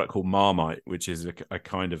is a product called Marmite, which is a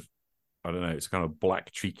kind of, I don't know, it's kind of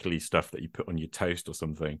black treacly stuff that you put on your toast or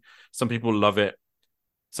something. Some people love it,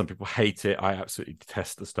 some people hate it. I absolutely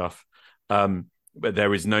detest the stuff, but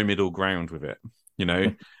there is no middle ground with it,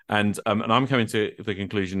 and I'm coming to the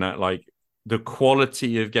conclusion that like the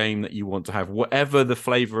quality of game that you want to have, whatever the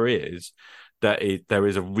flavor is, there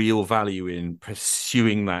is a real value in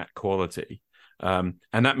pursuing that quality. And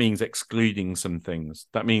that means excluding some things.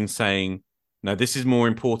 That means saying, no, this is more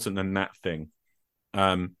important than that thing.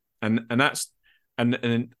 And that's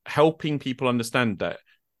and helping people understand that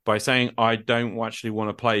by saying, I don't actually want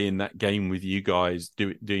to play in that game with you guys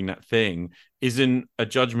doing that thing, isn't a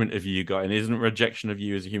judgment of you guys and isn't a rejection of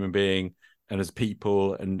you as a human being and as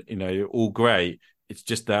people, and all great. It's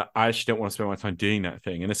just that I actually don't want to spend my time doing that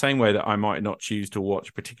thing. In the same way that I might not choose to watch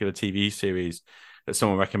a particular TV series that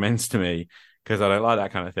someone recommends to me because I don't like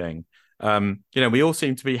that kind of thing. We all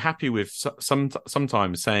seem to be happy with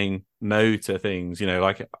sometimes saying no to things.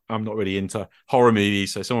 Like I'm not really into horror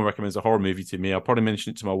movies, so someone recommends a horror movie to me, I'll probably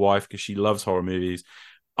mention it to my wife because she loves horror movies.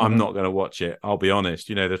 I'm not going to watch it. I'll be honest.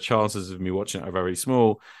 The chances of me watching it are very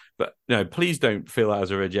small. But please don't feel that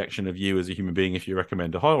as a rejection of you as a human being if you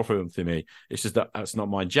recommend a horror film to me. It's just that that's not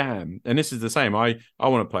my jam. And this is the same. I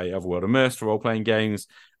want to play Otherworld Immersed role-playing games.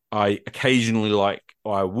 I occasionally like,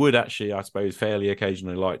 or I would actually, I suppose, fairly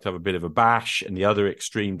occasionally like to have a bit of a bash and the other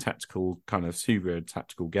extreme tactical kind of super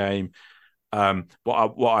tactical game.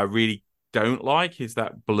 What I really don't like is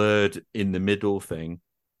that blurred in the middle thing,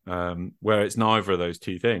 where it's neither of those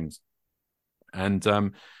two things.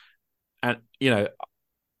 And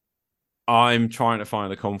I'm trying to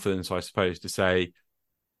find the confidence, I suppose, to say,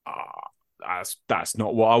 that's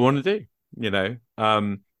not what I want to do,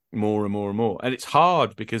 more and more and more. And it's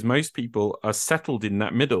hard because most people are settled in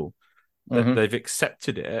that middle, that they've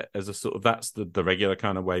accepted it as a sort of, that's the regular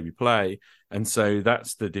kind of way we play. And so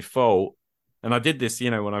that's the default. And I did this,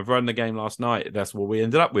 when I've run the game last night, that's what we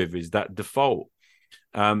ended up with, is that default.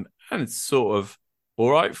 And it's sort of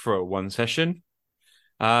all right for one session.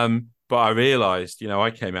 But I realized,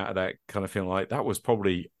 I came out of that kind of feeling like that was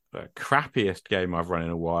probably the crappiest game I've run in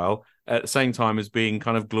a while, at the same time as being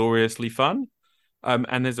kind of gloriously fun.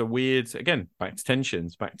 And there's a weird, again, back to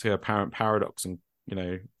tensions, back to apparent paradox. And,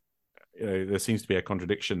 there seems to be a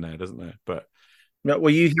contradiction there, doesn't there? But no,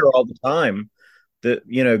 well, you hear all the time that,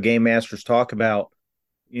 game masters talk about,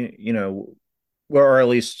 or at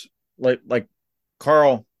least like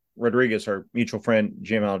Carl Rodriguez, our mutual friend,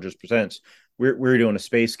 GMologist Presents, we were doing a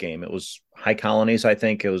space game. It was High Colonies, I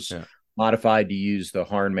think. It was modified to use the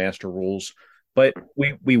Harn Master rules. But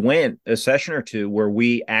we went a session or two where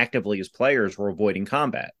we actively, as players, were avoiding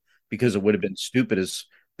combat because it would have been stupid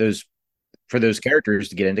for those characters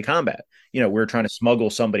to get into combat. We were trying to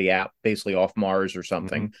smuggle somebody out basically off Mars or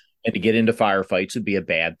something. And to get into firefights would be a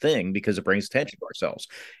bad thing because it brings attention to ourselves.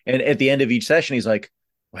 And at the end of each session, he's like,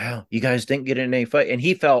 wow, you guys didn't get in any fight. And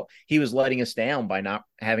he felt he was letting us down by not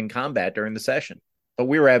having combat during the session. But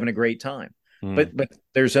we were having a great time. But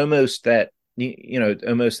there's almost that,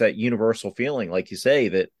 almost that universal feeling, like you say,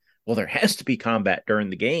 that, well, there has to be combat during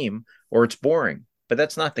the game or it's boring. But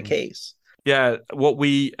that's not the case. Yeah,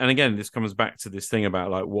 and again, this comes back to this thing about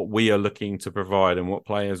like what we are looking to provide and what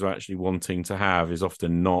players are actually wanting to have is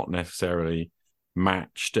often not necessarily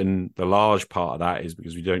matched. And the large part of that is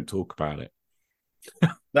because we don't talk about it.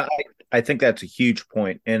 I think that's a huge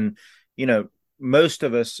point. And, most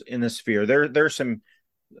of us in the sphere, there's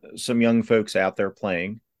some young folks out there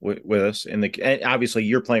playing with us and obviously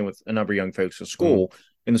you're playing with a number of young folks at school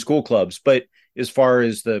in the school clubs, but as far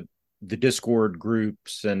as the Discord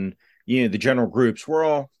groups and, the general groups, we're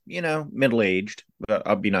all, middle-aged,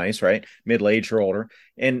 I'll be nice, right? Middle-aged or older.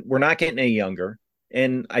 And we're not getting any younger.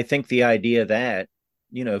 And I think the idea that,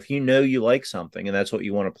 if you like something and that's what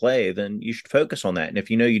you want to play, then you should focus on that. And if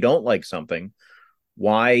you don't like something,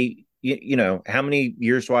 why, how many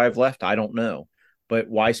years do I have left? I don't know. But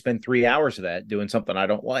why spend 3 hours of that doing something I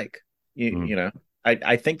don't like?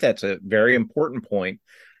 I think that's a very important point.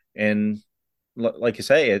 And like you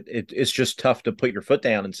say, it's just tough to put your foot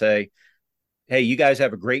down and say, hey, you guys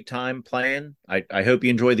have a great time playing. I hope you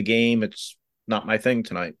enjoy the game. It's not my thing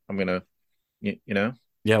tonight. I'm going to,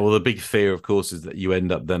 Yeah, well, the big fear, of course, is that you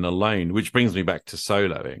end up then alone, which brings me back to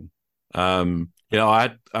soloing. I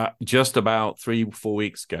had just about 3-4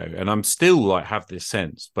 weeks ago, and I'm still like have this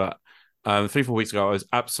sense, but 3-4 weeks ago, I was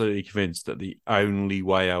absolutely convinced that the only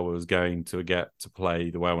way I was going to get to play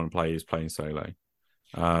the way I want to play is playing solo.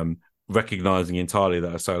 Recognizing entirely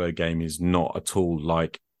that a solo game is not at all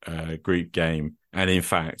like a group game, and in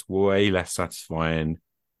fact, way less satisfying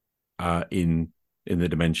in the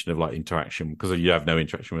dimension of like interaction, because you have no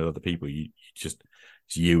interaction with other people. You just,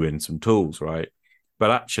 it's you and some tools, right?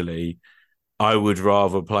 But actually, I would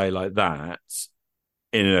rather play like that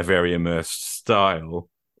in a very immersed style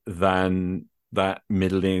than that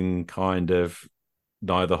middling kind of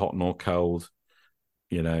neither hot nor cold,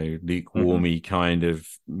 lukewarmy kind of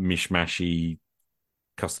mishmashy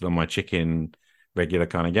custard on my chicken regular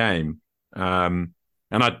kind of game. And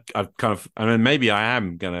I kind of, maybe I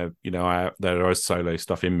am gonna, there is solo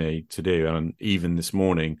stuff in me to do. And even this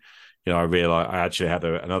morning, I realized I actually had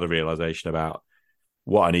another realization about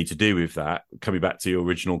what I need to do with that. Coming back to your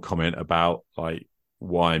original comment about like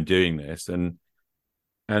why I'm doing this, and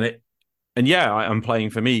yeah, I'm playing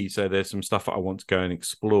for me. So there's some stuff that I want to go and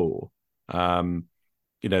explore.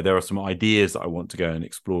 there are some ideas that I want to go and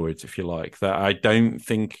explore it, if you like, that I don't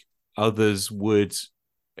think others would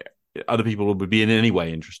other people would be in any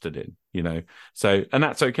way interested in. So, and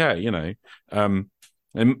that's okay.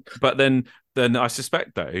 But then I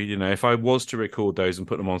suspect, though, if I was to record those and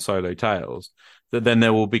put them on solo tales, that then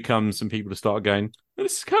there will become some people to start going, "Oh,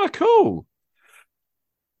 this is kind of cool."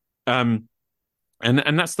 And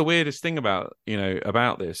that's the weirdest thing about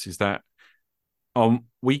this, is that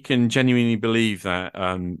we can genuinely believe that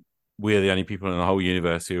we're the only people in the whole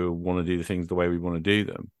universe who want to do the things the way we want to do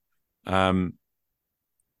them.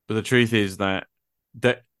 But the truth is that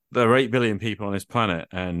there are 8 billion people on this planet,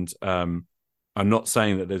 and I'm not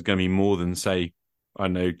saying that there's going to be more than, say, I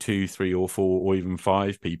know 2, 3, or 4, or even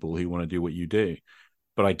 5 people who want to do what you do.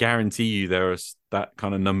 But I guarantee you there is that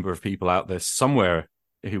kind of number of people out there somewhere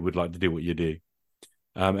who would like to do what you do.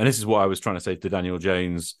 And this is what I was trying to say to Daniel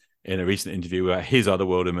Jones in a recent interview about his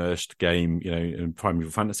Otherworld Immersed game, in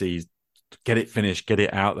Primeval Fantasy. Get it finished, get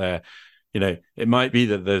it out there. It might be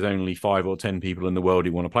that there's only 5 or 10 people in the world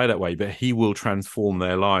who want to play that way, but he will transform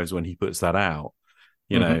their lives when he puts that out.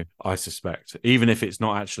 I suspect, even if it's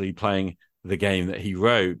not actually playing the game that he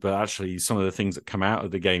wrote, but actually some of the things that come out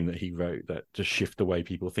of the game that he wrote that just shift the way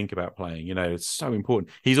people think about playing. It's so important.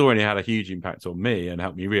 He's already had a huge impact on me and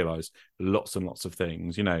helped me realize lots and lots of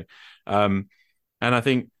things. And I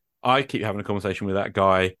think I keep having a conversation with that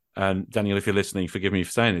guy. And Daniel, if you're listening, forgive me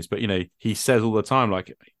for saying this, but he says all the time,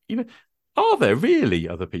 like, are there really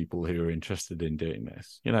other people who are interested in doing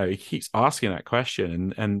this? He keeps asking that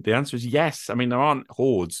question, and the answer is yes. I mean, there aren't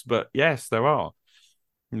hordes, but yes, there are.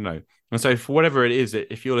 And so for whatever it is,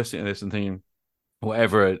 if you're listening to this and thinking,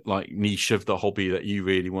 whatever like niche of the hobby that you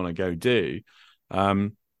really want to go do,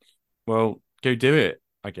 well, go do it,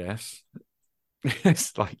 I guess.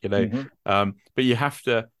 It's like, but you have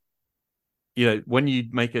to, when you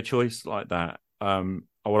make a choice like that,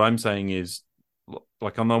 what I'm saying is,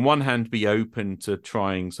 like, on the one hand, be open to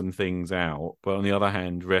trying some things out, but on the other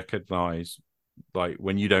hand, recognize, like,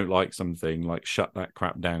 when you don't like something, like, shut that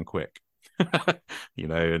crap down quick,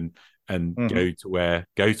 and go to where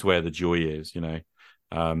the joy is,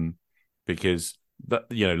 because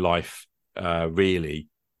that, life, really,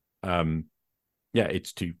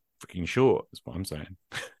 it's too freaking short. That's what I'm saying.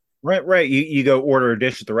 Right. You go order a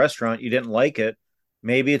dish at the restaurant, you didn't like it.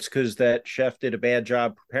 Maybe it's because that chef did a bad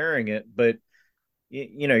job preparing it, but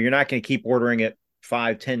you're not going to keep ordering it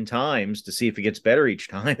 5-10 times to see if it gets better each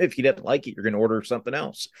time. If you didn't like it, you're going to order something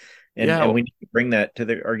else. And we need to bring that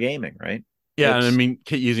to our gaming, right? Yeah, and I mean,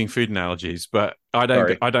 keep using food analogies, but I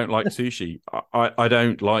don't like sushi. I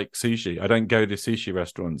don't like sushi. I don't go to sushi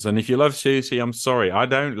restaurants. And if you love sushi, I'm sorry, I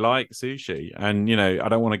don't like sushi. And I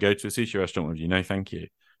don't want to go to a sushi restaurant with you. No, thank you.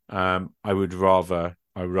 I would rather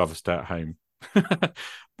stay at home. But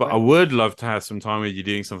right. I would love to have some time with you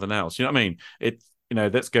doing something else. You know what I mean?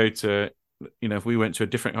 Let's go to, if we went to a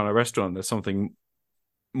different kind of restaurant, there's something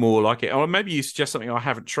more like it. Or maybe you suggest something I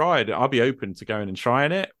haven't tried. I'll be open to going and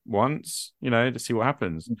trying it once, to see what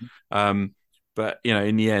happens. Mm-hmm. But,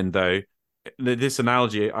 in the end, though, this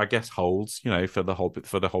analogy, I guess, holds, for the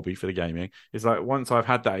hobby, for the gaming. It's like, once I've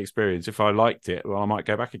had that experience, if I liked it, well, I might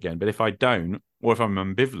go back again. But if I don't, or if I'm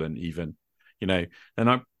ambivalent even, then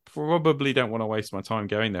I probably don't want to waste my time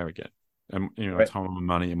going there again. And, right. Time, my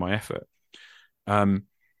money, and my effort. I'm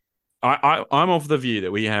of the view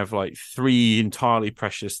that we have like 3 entirely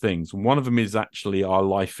precious things. One of them is actually our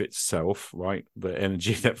life itself, right? The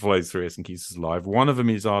energy that flows through us and keeps us alive. One of them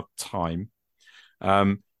is our time.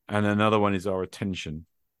 And another one is our attention.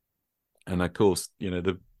 And of course,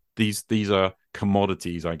 these are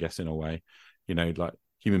commodities, I guess, in a way. Like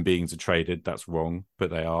human beings are traded. That's wrong, but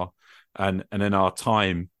they are. And then our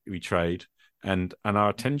time we trade, and our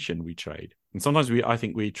attention we trade. And sometimes I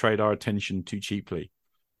think we trade our attention too cheaply.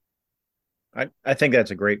 I think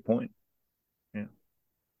that's a great point. Yeah.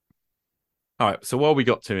 All right. So what we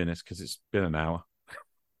got to in this, because it's been an hour.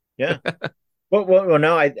 Yeah. Well,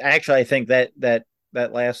 no. I think that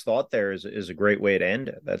last thought there is a great way to end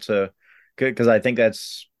it. That's because I think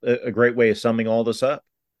that's a great way of summing all this up.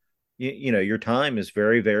 Your time is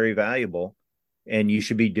very, very valuable, and you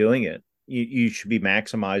should be doing it. You should be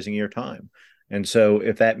maximizing your time. And so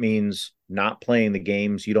if that means not playing the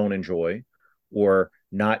games you don't enjoy, or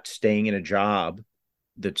not staying in a job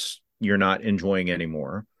you're not enjoying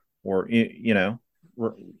anymore, or you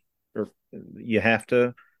have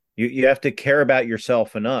to care about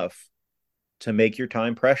yourself enough to make your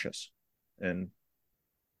time precious. And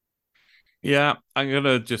yeah, I'm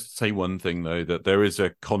gonna just say one thing though, that there is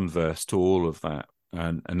a converse to all of that,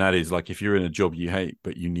 and that is, like, if you're in a job you hate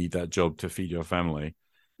but you need that job to feed your family,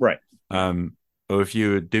 right? Or if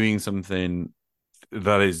you're doing something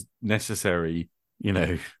that is necessary, you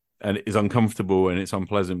know, and it's uncomfortable and it's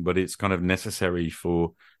unpleasant, but it's kind of necessary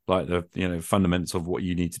for like the, you know, fundamentals of what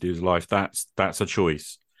you need to do as life. That's a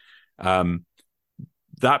choice.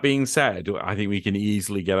 That being said, I think we can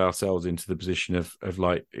easily get ourselves into the position of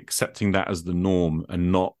like accepting that as the norm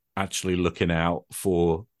and not actually looking out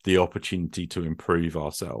for the opportunity to improve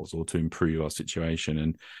ourselves or to improve our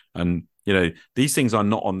situation. And you know, these things are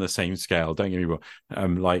not on the same scale. Don't get me wrong.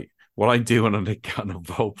 Like what I do on a kind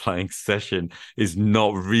of role-playing session is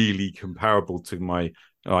not really comparable to my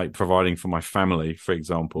like providing for my family, for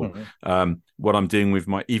example. What I'm doing with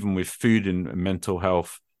even with food and mental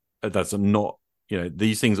health, that's not, you know,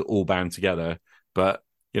 these things are all bound together, but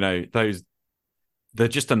you know, they're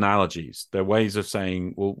just analogies. They're ways of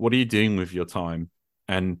saying, well, what are you doing with your time?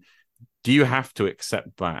 And do you have to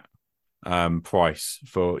accept that price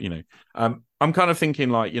for, you know, I'm kind of thinking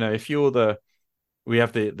like, you know, if you're we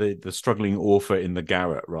have the struggling author in the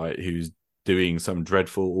garret, right, who's doing some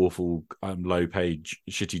dreadful, awful, low paid,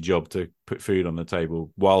 shitty job to put food on the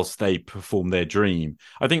table whilst they perform their dream.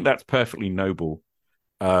 I think that's perfectly noble.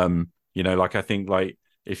 You know, like I think like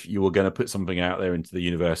if you were going to put something out there into the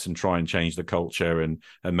universe and try and change the culture and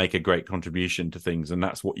make a great contribution to things, and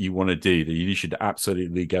that's what you want to do, that you should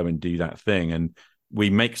absolutely go and do that thing. And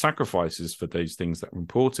we make sacrifices for those things that are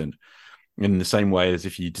important. In the same way as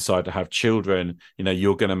if you decide to have children, you know,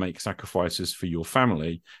 you're going to make sacrifices for your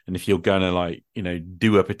family. And if you're going to like, you know,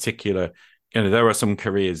 do a particular, you know, there are some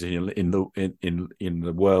careers in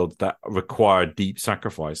the world that require deep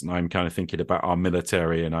sacrifice. And I'm kind of thinking about our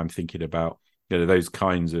military, and I'm thinking about, you know, those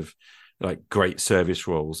kinds of like great service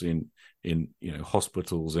roles in you know,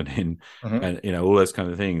 hospitals and and you know, all those kind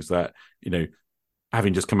of things that, you know,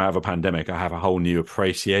 having just come out of a pandemic, I have a whole new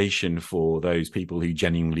appreciation for those people who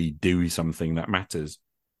genuinely do something that matters.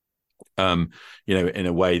 You know, in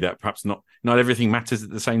a way that perhaps not everything matters at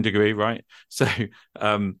the same degree, right? So,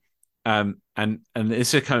 and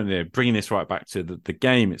it's a kind of, you know, bringing this right back to the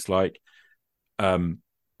game. It's like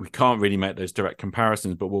we can't really make those direct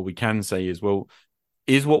comparisons, but what we can say is, well,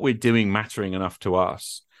 is what we're doing mattering enough to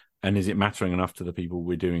us, and is it mattering enough to the people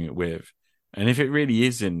we're doing it with? And if it really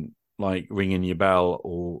isn't like ringing your bell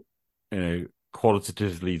or, you know,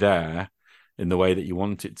 qualitatively there in the way that you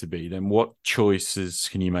want it to be, then what choices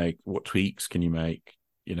can you make? What tweaks can you make,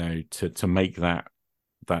 you know, to make that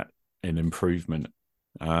an improvement?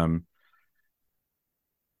 And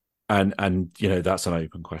you know, that's an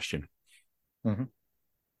open question.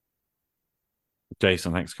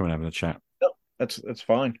 Jason, thanks for coming over the chat. No, that's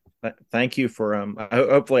fine. Thank you for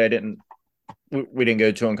hopefully we didn't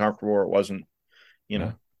go too uncomfortable, or it wasn't, you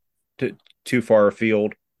know, too far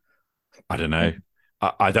afield. I don't know.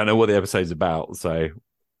 I don't know what the episode's about, so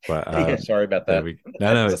but yeah, sorry about that.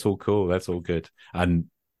 No, it's all cool. That's all good. And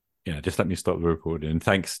you know, just let me stop the recording. And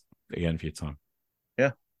thanks again for your time.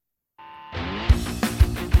 Yeah.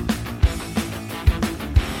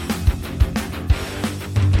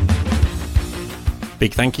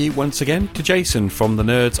 Big thank you once again to Jason from the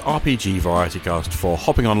Nerds RPG Variety Cast for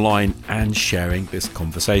hopping online and sharing this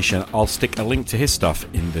conversation. I'll stick a link to his stuff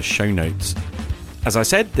in the show notes. As I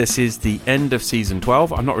said, this is the end of season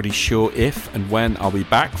 12. I'm not really sure if and when I'll be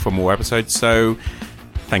back for more episodes, so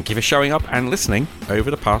thank you for showing up and listening over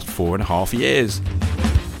the past 4.5 years.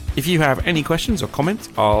 If you have any questions or comments,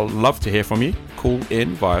 I'll love to hear from you. Call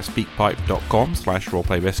in via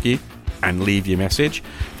speakpipe.com/roleplayrescue and leave your message.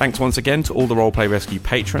 Thanks once again to all the Roleplay Rescue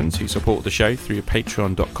patrons who support the show through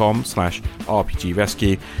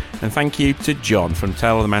patreon.com/RPGrescue. And thank you to John from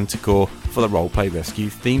Tale of the Manticore for the Roleplay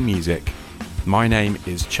Rescue theme music. My name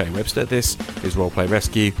is Che Webster. This is Roleplay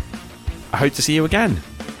Rescue. I hope to see you again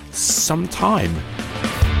sometime.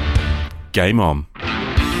 Game on.